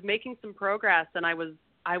was making some progress, and I was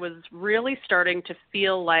really starting to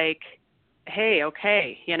feel like, hey,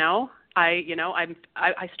 okay,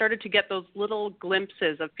 I started to get those little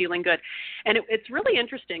glimpses of feeling good. And it's really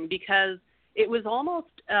interesting, because it was almost,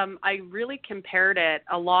 I really compared it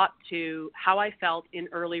a lot to how I felt in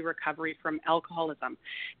early recovery from alcoholism.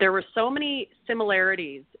 There were so many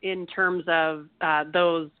similarities in terms of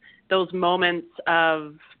those moments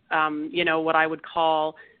of, what I would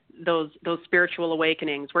call those spiritual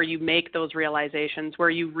awakenings, where you make those realizations, where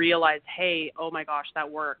you realize, hey, oh my gosh, that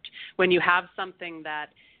worked. When you have something that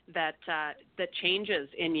changes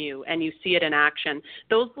in you and you see it in action,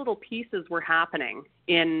 those little pieces were happening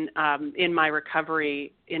in my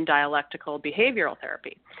recovery in dialectical behavioral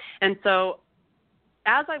therapy. And so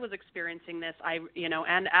as I was experiencing this,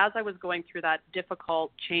 and as I was going through that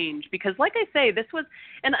difficult change, because like I say, this was,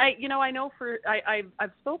 and I know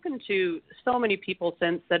I've spoken to so many people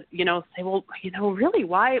since that, say, well, really,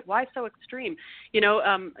 why so extreme?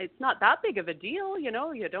 It's not that big of a deal, you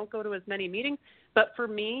don't go to as many meetings. But for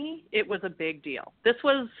me, it was a big deal. This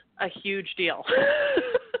was a huge deal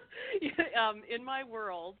in my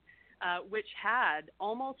world, which had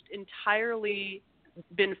almost entirely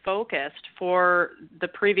been focused for the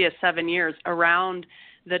previous 7 years around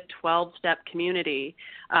the 12-step community.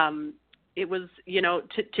 It was,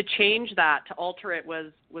 to change that, to alter it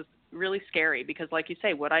was really scary, because like you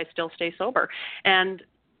say, would I still stay sober? And,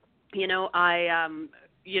 I,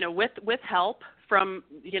 with help from,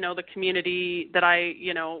 the community that I,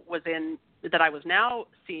 was in, that I was now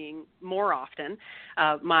seeing more often,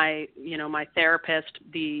 my therapist,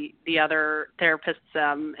 the other therapists,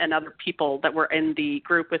 and other people that were in the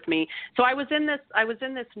group with me. So I was in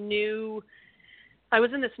this new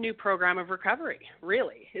program of recovery,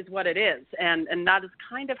 really, is what it is. And that is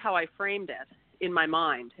kind of how I framed it in my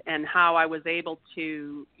mind, and how I was able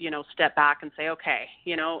to, step back and say, okay,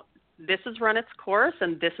 this has run its course,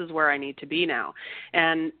 and this is where I need to be now.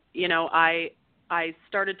 And, I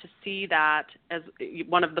started to see that as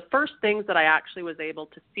one of the first things that I actually was able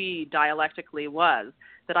to see dialectically, was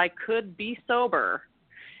that I could be sober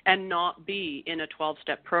and not be in a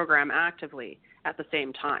 12-step program actively at the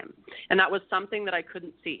same time. And that was something that I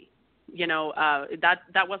couldn't see.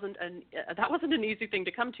 That wasn't an easy thing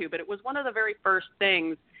to come to, but it was one of the very first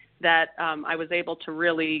things that I was able to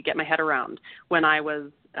really get my head around when I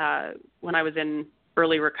was in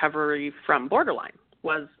early recovery from borderline.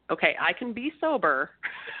 Was, okay, I can be sober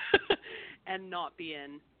and not be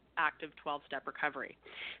in active 12-step recovery.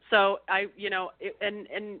 So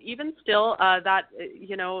and even still, that,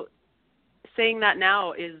 saying that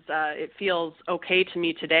now is, it feels okay to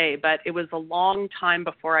me today, but it was a long time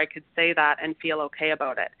before I could say that and feel okay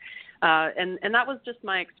about it. And that was just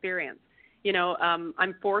my experience.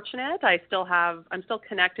 I'm fortunate. I'm still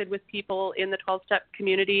connected with people in the 12-step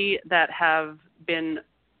community that have been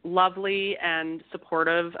lovely and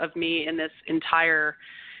supportive of me in this entire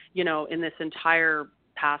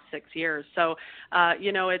past 6 years. So,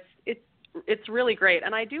 it's really great.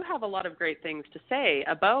 And I do have a lot of great things to say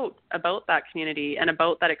about that community and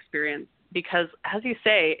about that experience, because as you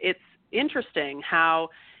say, it's interesting how,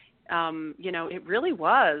 it really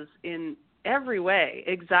was in every way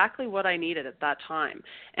exactly what I needed at that time.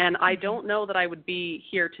 And I don't know that I would be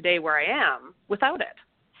here today where I am without it.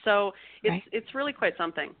 So it's really quite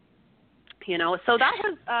something. So that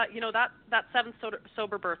was, that seventh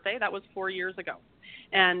sober birthday, that was 4 years ago.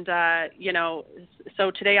 And,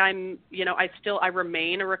 so today I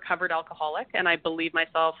remain a recovered alcoholic, and I believe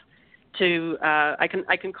myself to, I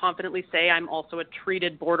can confidently say I'm also a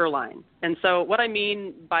treated borderline. And so what I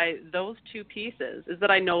mean by those two pieces is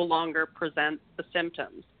that I no longer present the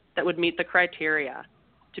symptoms that would meet the criteria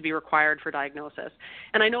to be required for diagnosis.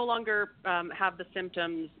 And I no longer have the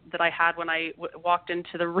symptoms that I had when I walked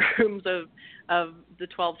into the rooms of the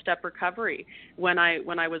 12-step recovery when I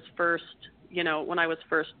was first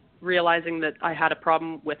realizing that I had a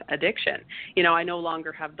problem with addiction. I no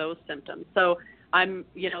longer have those symptoms. So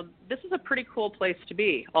this is a pretty cool place to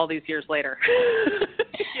be all these years later.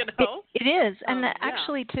 It is. And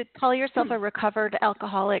actually to call yourself a recovered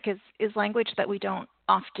alcoholic is language that we don't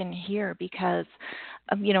often hear, because,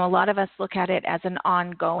 a lot of us look at it as an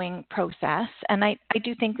ongoing process. And I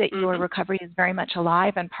do think that your recovery is very much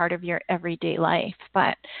alive and part of your everyday life.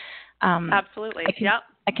 But absolutely.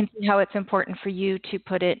 I can see how it's important for you to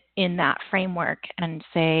put it in that framework and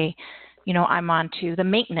say, I'm on to the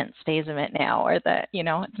maintenance phase of it now, or it's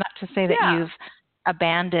not to say that you've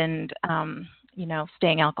abandoned,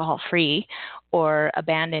 staying alcohol free, or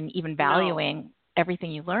abandoned even valuing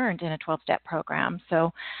everything you learned in a 12-step program.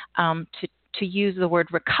 So to use the word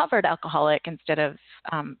recovered alcoholic instead of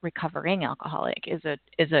recovering alcoholic is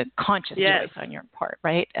a conscious choice on your part,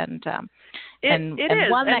 right? And it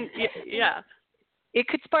is. One that, it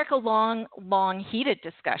could spark a long heated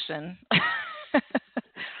discussion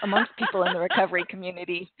amongst people in the recovery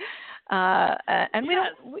community. And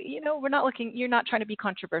we're not looking, you're not trying to be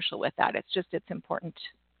controversial with that. It's important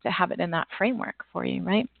to have it in that framework for you,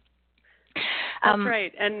 right? That's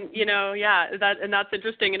right. And, that's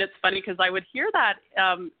interesting. And it's funny because I would hear that,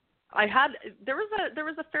 there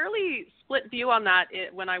was a fairly split view on that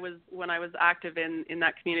when I was active in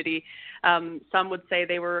that community. Some would say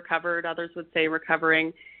they were recovered, others would say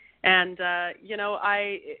recovering. And,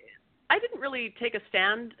 I didn't really take a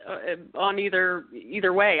stand on either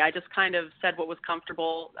way. I just kind of said what was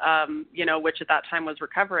comfortable, which at that time was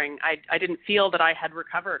recovering. I didn't feel that I had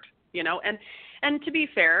recovered, and to be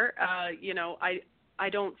fair, I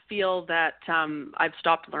don't feel that I've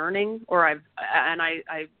stopped learning, or I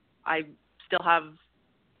still have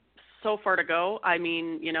so far to go. I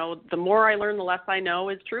mean, the more I learn, the less I know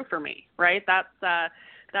is true for me, right? That's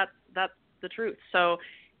the truth. So.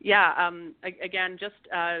 Again, just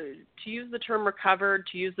to use the term recovered,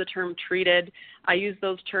 to use the term treated, I use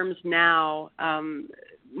those terms now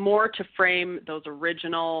more to frame those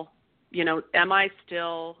original, am I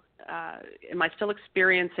still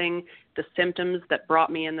experiencing the symptoms that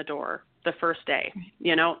brought me in the door the first day?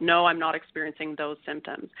 No, I'm not experiencing those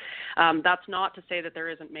symptoms. That's not to say that there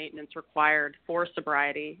isn't maintenance required for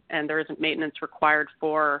sobriety, and there isn't maintenance required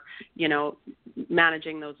for,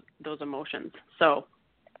 managing those emotions. So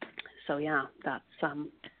that's,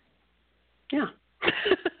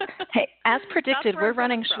 Hey, as predicted, we're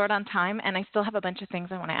running short on time, and I still have a bunch of things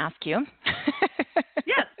I want to ask you.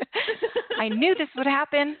 Yes. I knew this would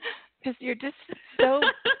happen because you're just so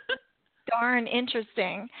darn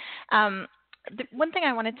interesting. The one thing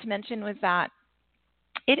I wanted to mention was that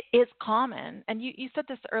it is common, and you said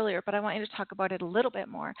this earlier, but I want you to talk about it a little bit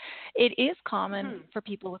more. It is common for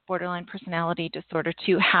people with borderline personality disorder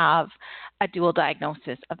to have a dual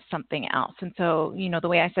diagnosis of something else. And so, the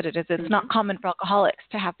way I said it is it's not common for alcoholics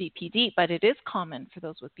to have BPD, but it is common for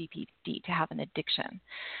those with BPD to have an addiction.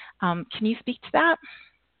 Can you speak to that?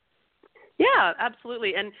 Yeah,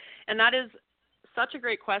 absolutely. And that is such a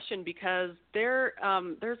great question, because there's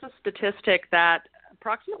a statistic that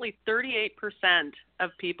approximately 38%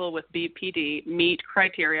 of people with BPD meet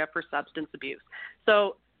criteria for substance abuse.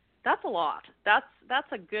 So that's a lot.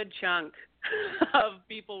 That's a good chunk of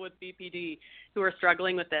people with BPD who are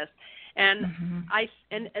struggling with this. And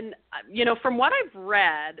from what I've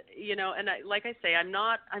read, like I say,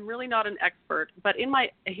 I'm really not an expert, but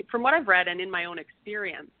from what I've read and in my own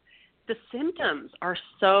experience, the symptoms are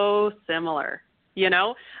so similar.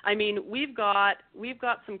 I mean, we've got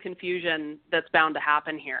some confusion that's bound to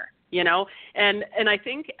happen here. you know, and I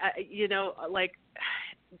think, you know, like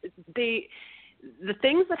the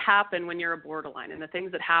things that happen when you're a borderline and the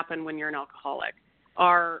things that happen when you're an alcoholic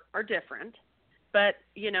are different, but,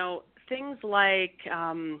 you know, things like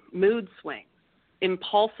mood swings,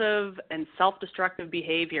 impulsive and self-destructive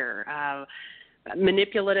behavior,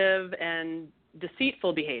 manipulative and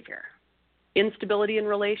deceitful behavior, instability in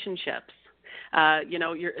relationships, you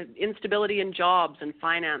know, your instability in jobs and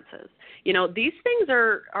finances. You know, these things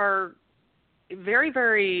are very,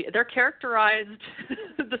 very, they're characterized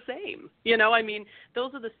the same. You know, I mean,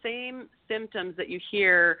 those are the same symptoms that you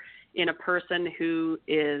hear in a person who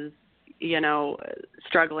is, you know,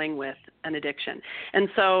 struggling with an addiction. And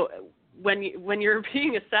so when you're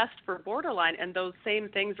being assessed for borderline and those same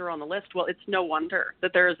things are on the list, well, it's no wonder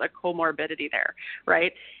that there is a comorbidity there,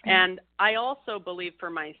 right? Mm-hmm. And I also believe for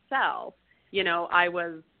myself, you know, I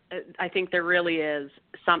think there really is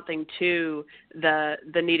something to the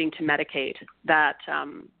needing to medicate that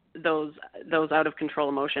those out of control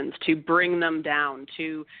emotions, to bring them down,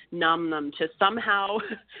 to numb them, to somehow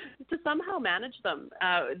manage them,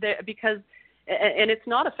 because it's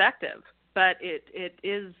not effective, but it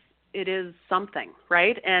is something,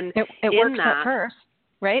 right? And it works at first,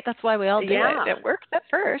 right? That's why we all do it. It works at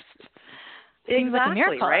first. Seems like a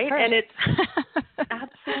miracle, right? And it's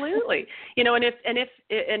absolutely, you know, and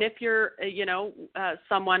if you're, you know,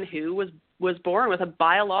 someone who was born with a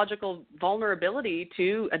biological vulnerability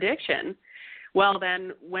to addiction, well,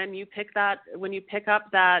 then when you pick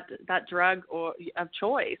up that drug or of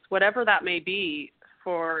choice, whatever that may be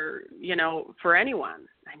for, you know, for anyone,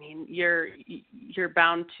 I mean, you're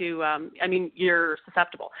bound to, I mean, you're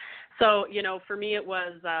susceptible. So, you know, for me, it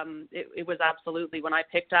was absolutely, when I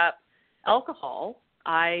picked up alcohol,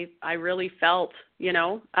 I really felt, you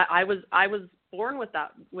know, I was born with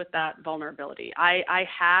that vulnerability. I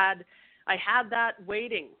had that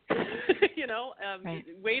waiting, you know, right.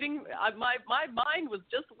 Waiting. My mind was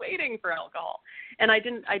just waiting for alcohol, and I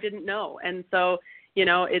didn't know. And so, you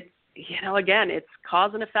know, it's, you know, again, it's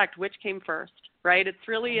cause and effect. Which came first, right? It's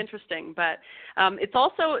really interesting, but it's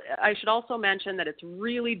also, I should also mention that it's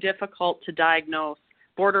really difficult to diagnose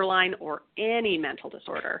borderline or any mental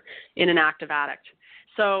disorder in an active addict.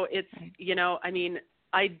 So it's, you know, I mean,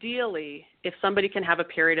 ideally, if somebody can have a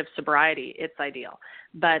period of sobriety, it's ideal.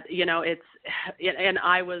 But, you know,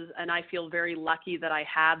 I feel very lucky that I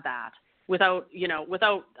had that without,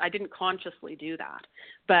 I didn't consciously do that.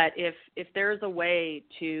 But if there's a way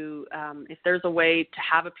to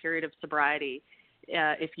have a period of sobriety,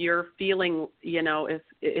 if you're feeling, you know,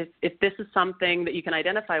 if this is something that you can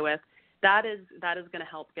identify with, that is going to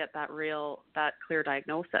help get that clear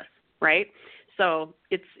diagnosis, right? So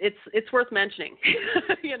it's worth mentioning,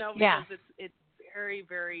 you know, because it's very,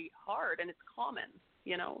 very hard and it's common,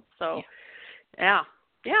 you know. So yeah.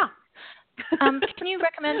 Can you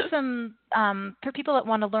recommend some for people that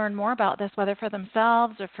want to learn more about this, whether for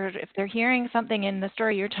themselves or if they're hearing something in the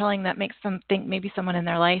story you're telling that makes them think maybe someone in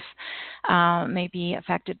their life may be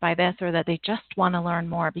affected by this, or that they just want to learn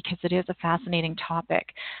more because it is a fascinating topic?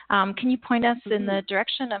 Can you point us in the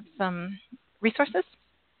direction of some resources?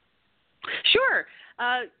 Sure.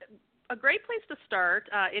 A great place to start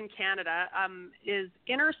in Canada is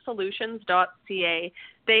innersolutions.ca.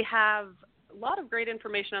 They have a lot of great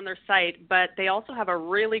information on their site, but they also have a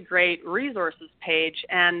really great resources page,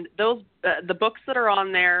 and those the books that are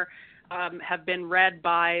on there have been read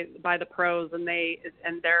by the pros, and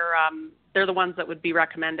they're the ones that would be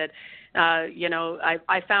recommended. You know,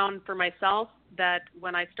 I found for myself that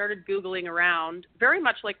when I started Googling around, very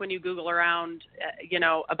much like when you Google around, you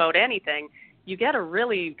know, about anything, you get a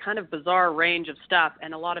really kind of bizarre range of stuff,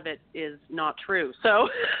 and a lot of it is not true. So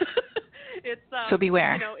it's so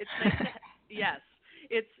beware. You know, it's nice to, yes,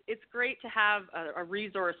 it's great to have a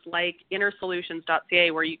resource like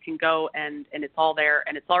innersolutions.ca where you can go and it's all there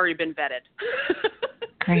and it's already been vetted.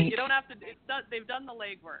 Great. You don't have to. They've done the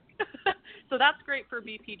legwork. So that's great for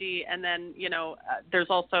BPD. And then, you know, there's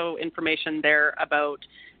also information there about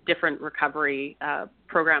different recovery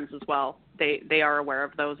programs as well. They are aware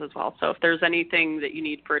of those as well. So if there's anything that you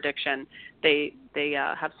need for addiction, they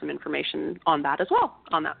have some information on that as well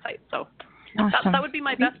on that site. So awesome. that would be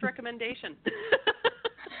my best recommendation.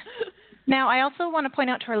 Now, I also want to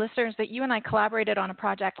point out to our listeners that you and I collaborated on a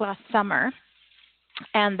project last summer,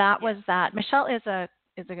 and that was that Michelle is a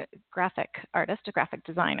graphic artist, a graphic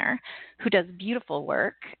designer who does beautiful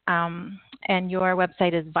work. And your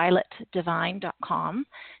website is violetdivine.com.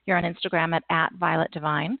 You're on Instagram at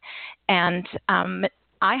violetdivine. And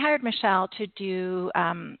I hired Michelle to do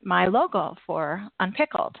my logo for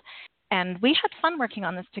Unpickled. And we had fun working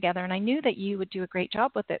on this together, and I knew that you would do a great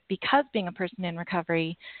job with it because being a person in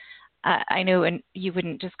recovery, I know, and you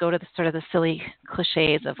wouldn't just go to the sort of the silly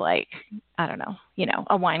cliches of like, I don't know,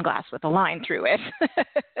 a wine glass with a line through it.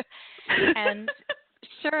 And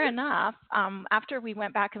sure enough, after we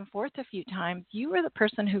went back and forth a few times, you were the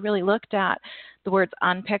person who really looked at the words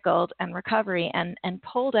unpickled and recovery and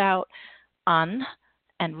pulled out un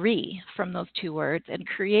and re from those two words and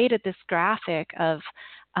created this graphic of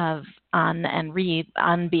un and re,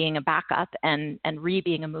 un being a backup and re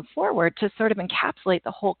being a move forward, to sort of encapsulate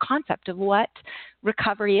the whole concept of what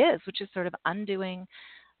recovery is, which is sort of undoing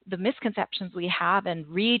the misconceptions we have and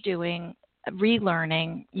relearning,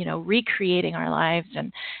 recreating our lives,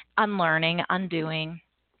 and unlearning, undoing,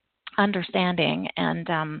 understanding, and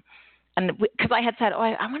because I had said,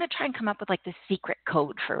 I want to try and come up with like this secret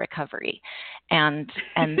code for recovery, and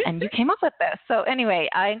you came up with this. So anyway,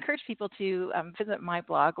 I encourage people to visit my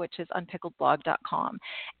blog, which is unpickledblog.com,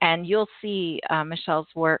 and you'll see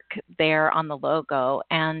Michelle's work there on the logo.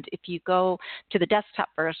 And if you go to the desktop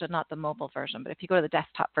version, not the mobile version, but if you go to the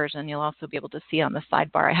desktop version, you'll also be able to see on the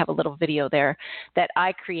sidebar, I have a little video there that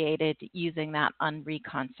I created using that unre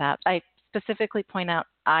concept. I specifically point out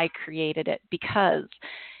I created it because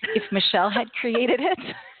if Michelle had created it,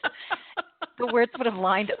 the words would have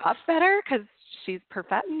lined up better because she's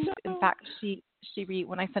perfect. No. In fact, she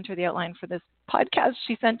when I sent her the outline for this podcast,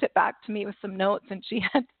 she sent it back to me with some notes, and she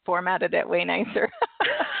had formatted it way nicer.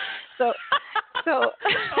 So oh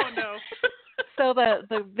no. So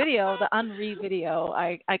the video, the unre video,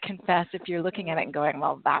 I confess, if you're looking at it and going,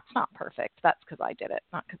 well, that's not perfect, that's because I did it,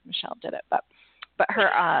 not because Michelle did it, but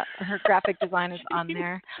her graphic design is on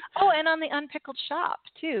there. Oh, and on the Unpickled shop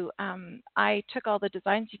too. I took all the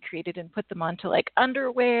designs you created and put them onto like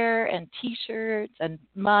underwear and T-shirts and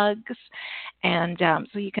mugs, and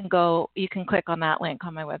so you can click on that link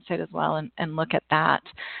on my website as well and look at that.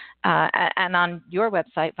 And on your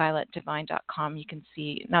website, violetdivine.com, you can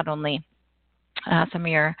see not only some of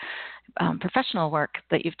your professional work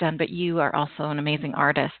that you've done, but you are also an amazing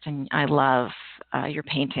artist, and I love your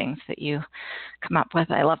paintings that you come up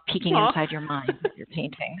with. I love peeking inside your mind with your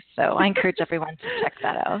paintings, so I encourage everyone to check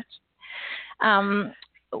that out.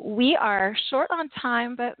 We are short on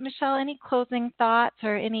time, but Michelle, any closing thoughts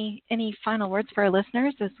or any final words for our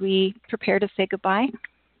listeners as we prepare to say goodbye?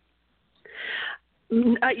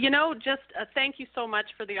 Just thank you so much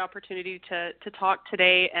for the opportunity to talk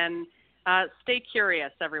today, and stay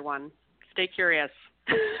curious, everyone. Stay curious.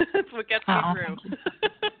 That's what gets me through.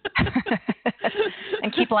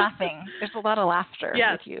 And keep laughing. There's a lot of laughter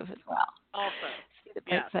with you as well. Also. The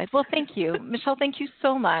bright side. Well, thank you. Michelle, thank you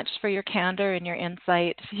so much for your candor and your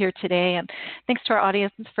insight here today. And thanks to our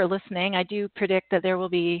audience for listening. I do predict that there will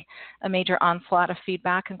be a major onslaught of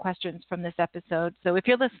feedback and questions from this episode. So if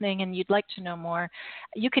you're listening and you'd like to know more,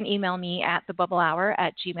 you can email me at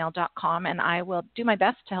thebubblehour@gmail.com, and I will do my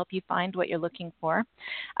best to help you find what you're looking for.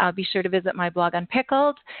 Be sure to visit my blog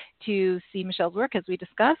Unpickled to see Michelle's work as we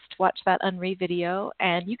discussed. Watch that Unre video.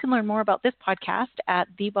 And you can learn more about this podcast at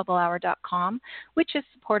thebubblehour.com, which is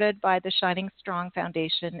supported by the Shining Strong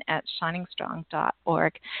Foundation at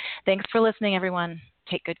shiningstrong.org. Thanks for listening, everyone.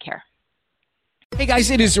 Take good care. Hey,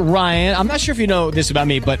 guys, it is Ryan. I'm not sure if you know this about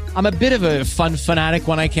me, but I'm a bit of a fun fanatic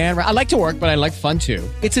when I can. I like to work, but I like fun, too.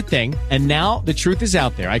 It's a thing. And now the truth is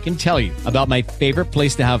out there. I can tell you about my favorite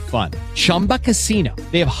place to have fun, Chumba Casino.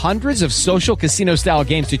 They have hundreds of social casino-style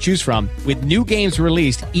games to choose from with new games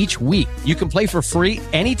released each week. You can play for free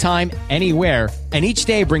anytime, anywhere, and each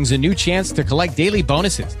day brings a new chance to collect daily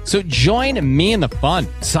bonuses. So join me in the fun.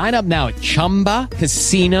 Sign up now at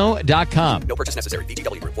ChumbaCasino.com. No purchase necessary.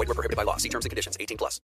 VGW Group. Void where prohibited by law. See terms and conditions. 18+.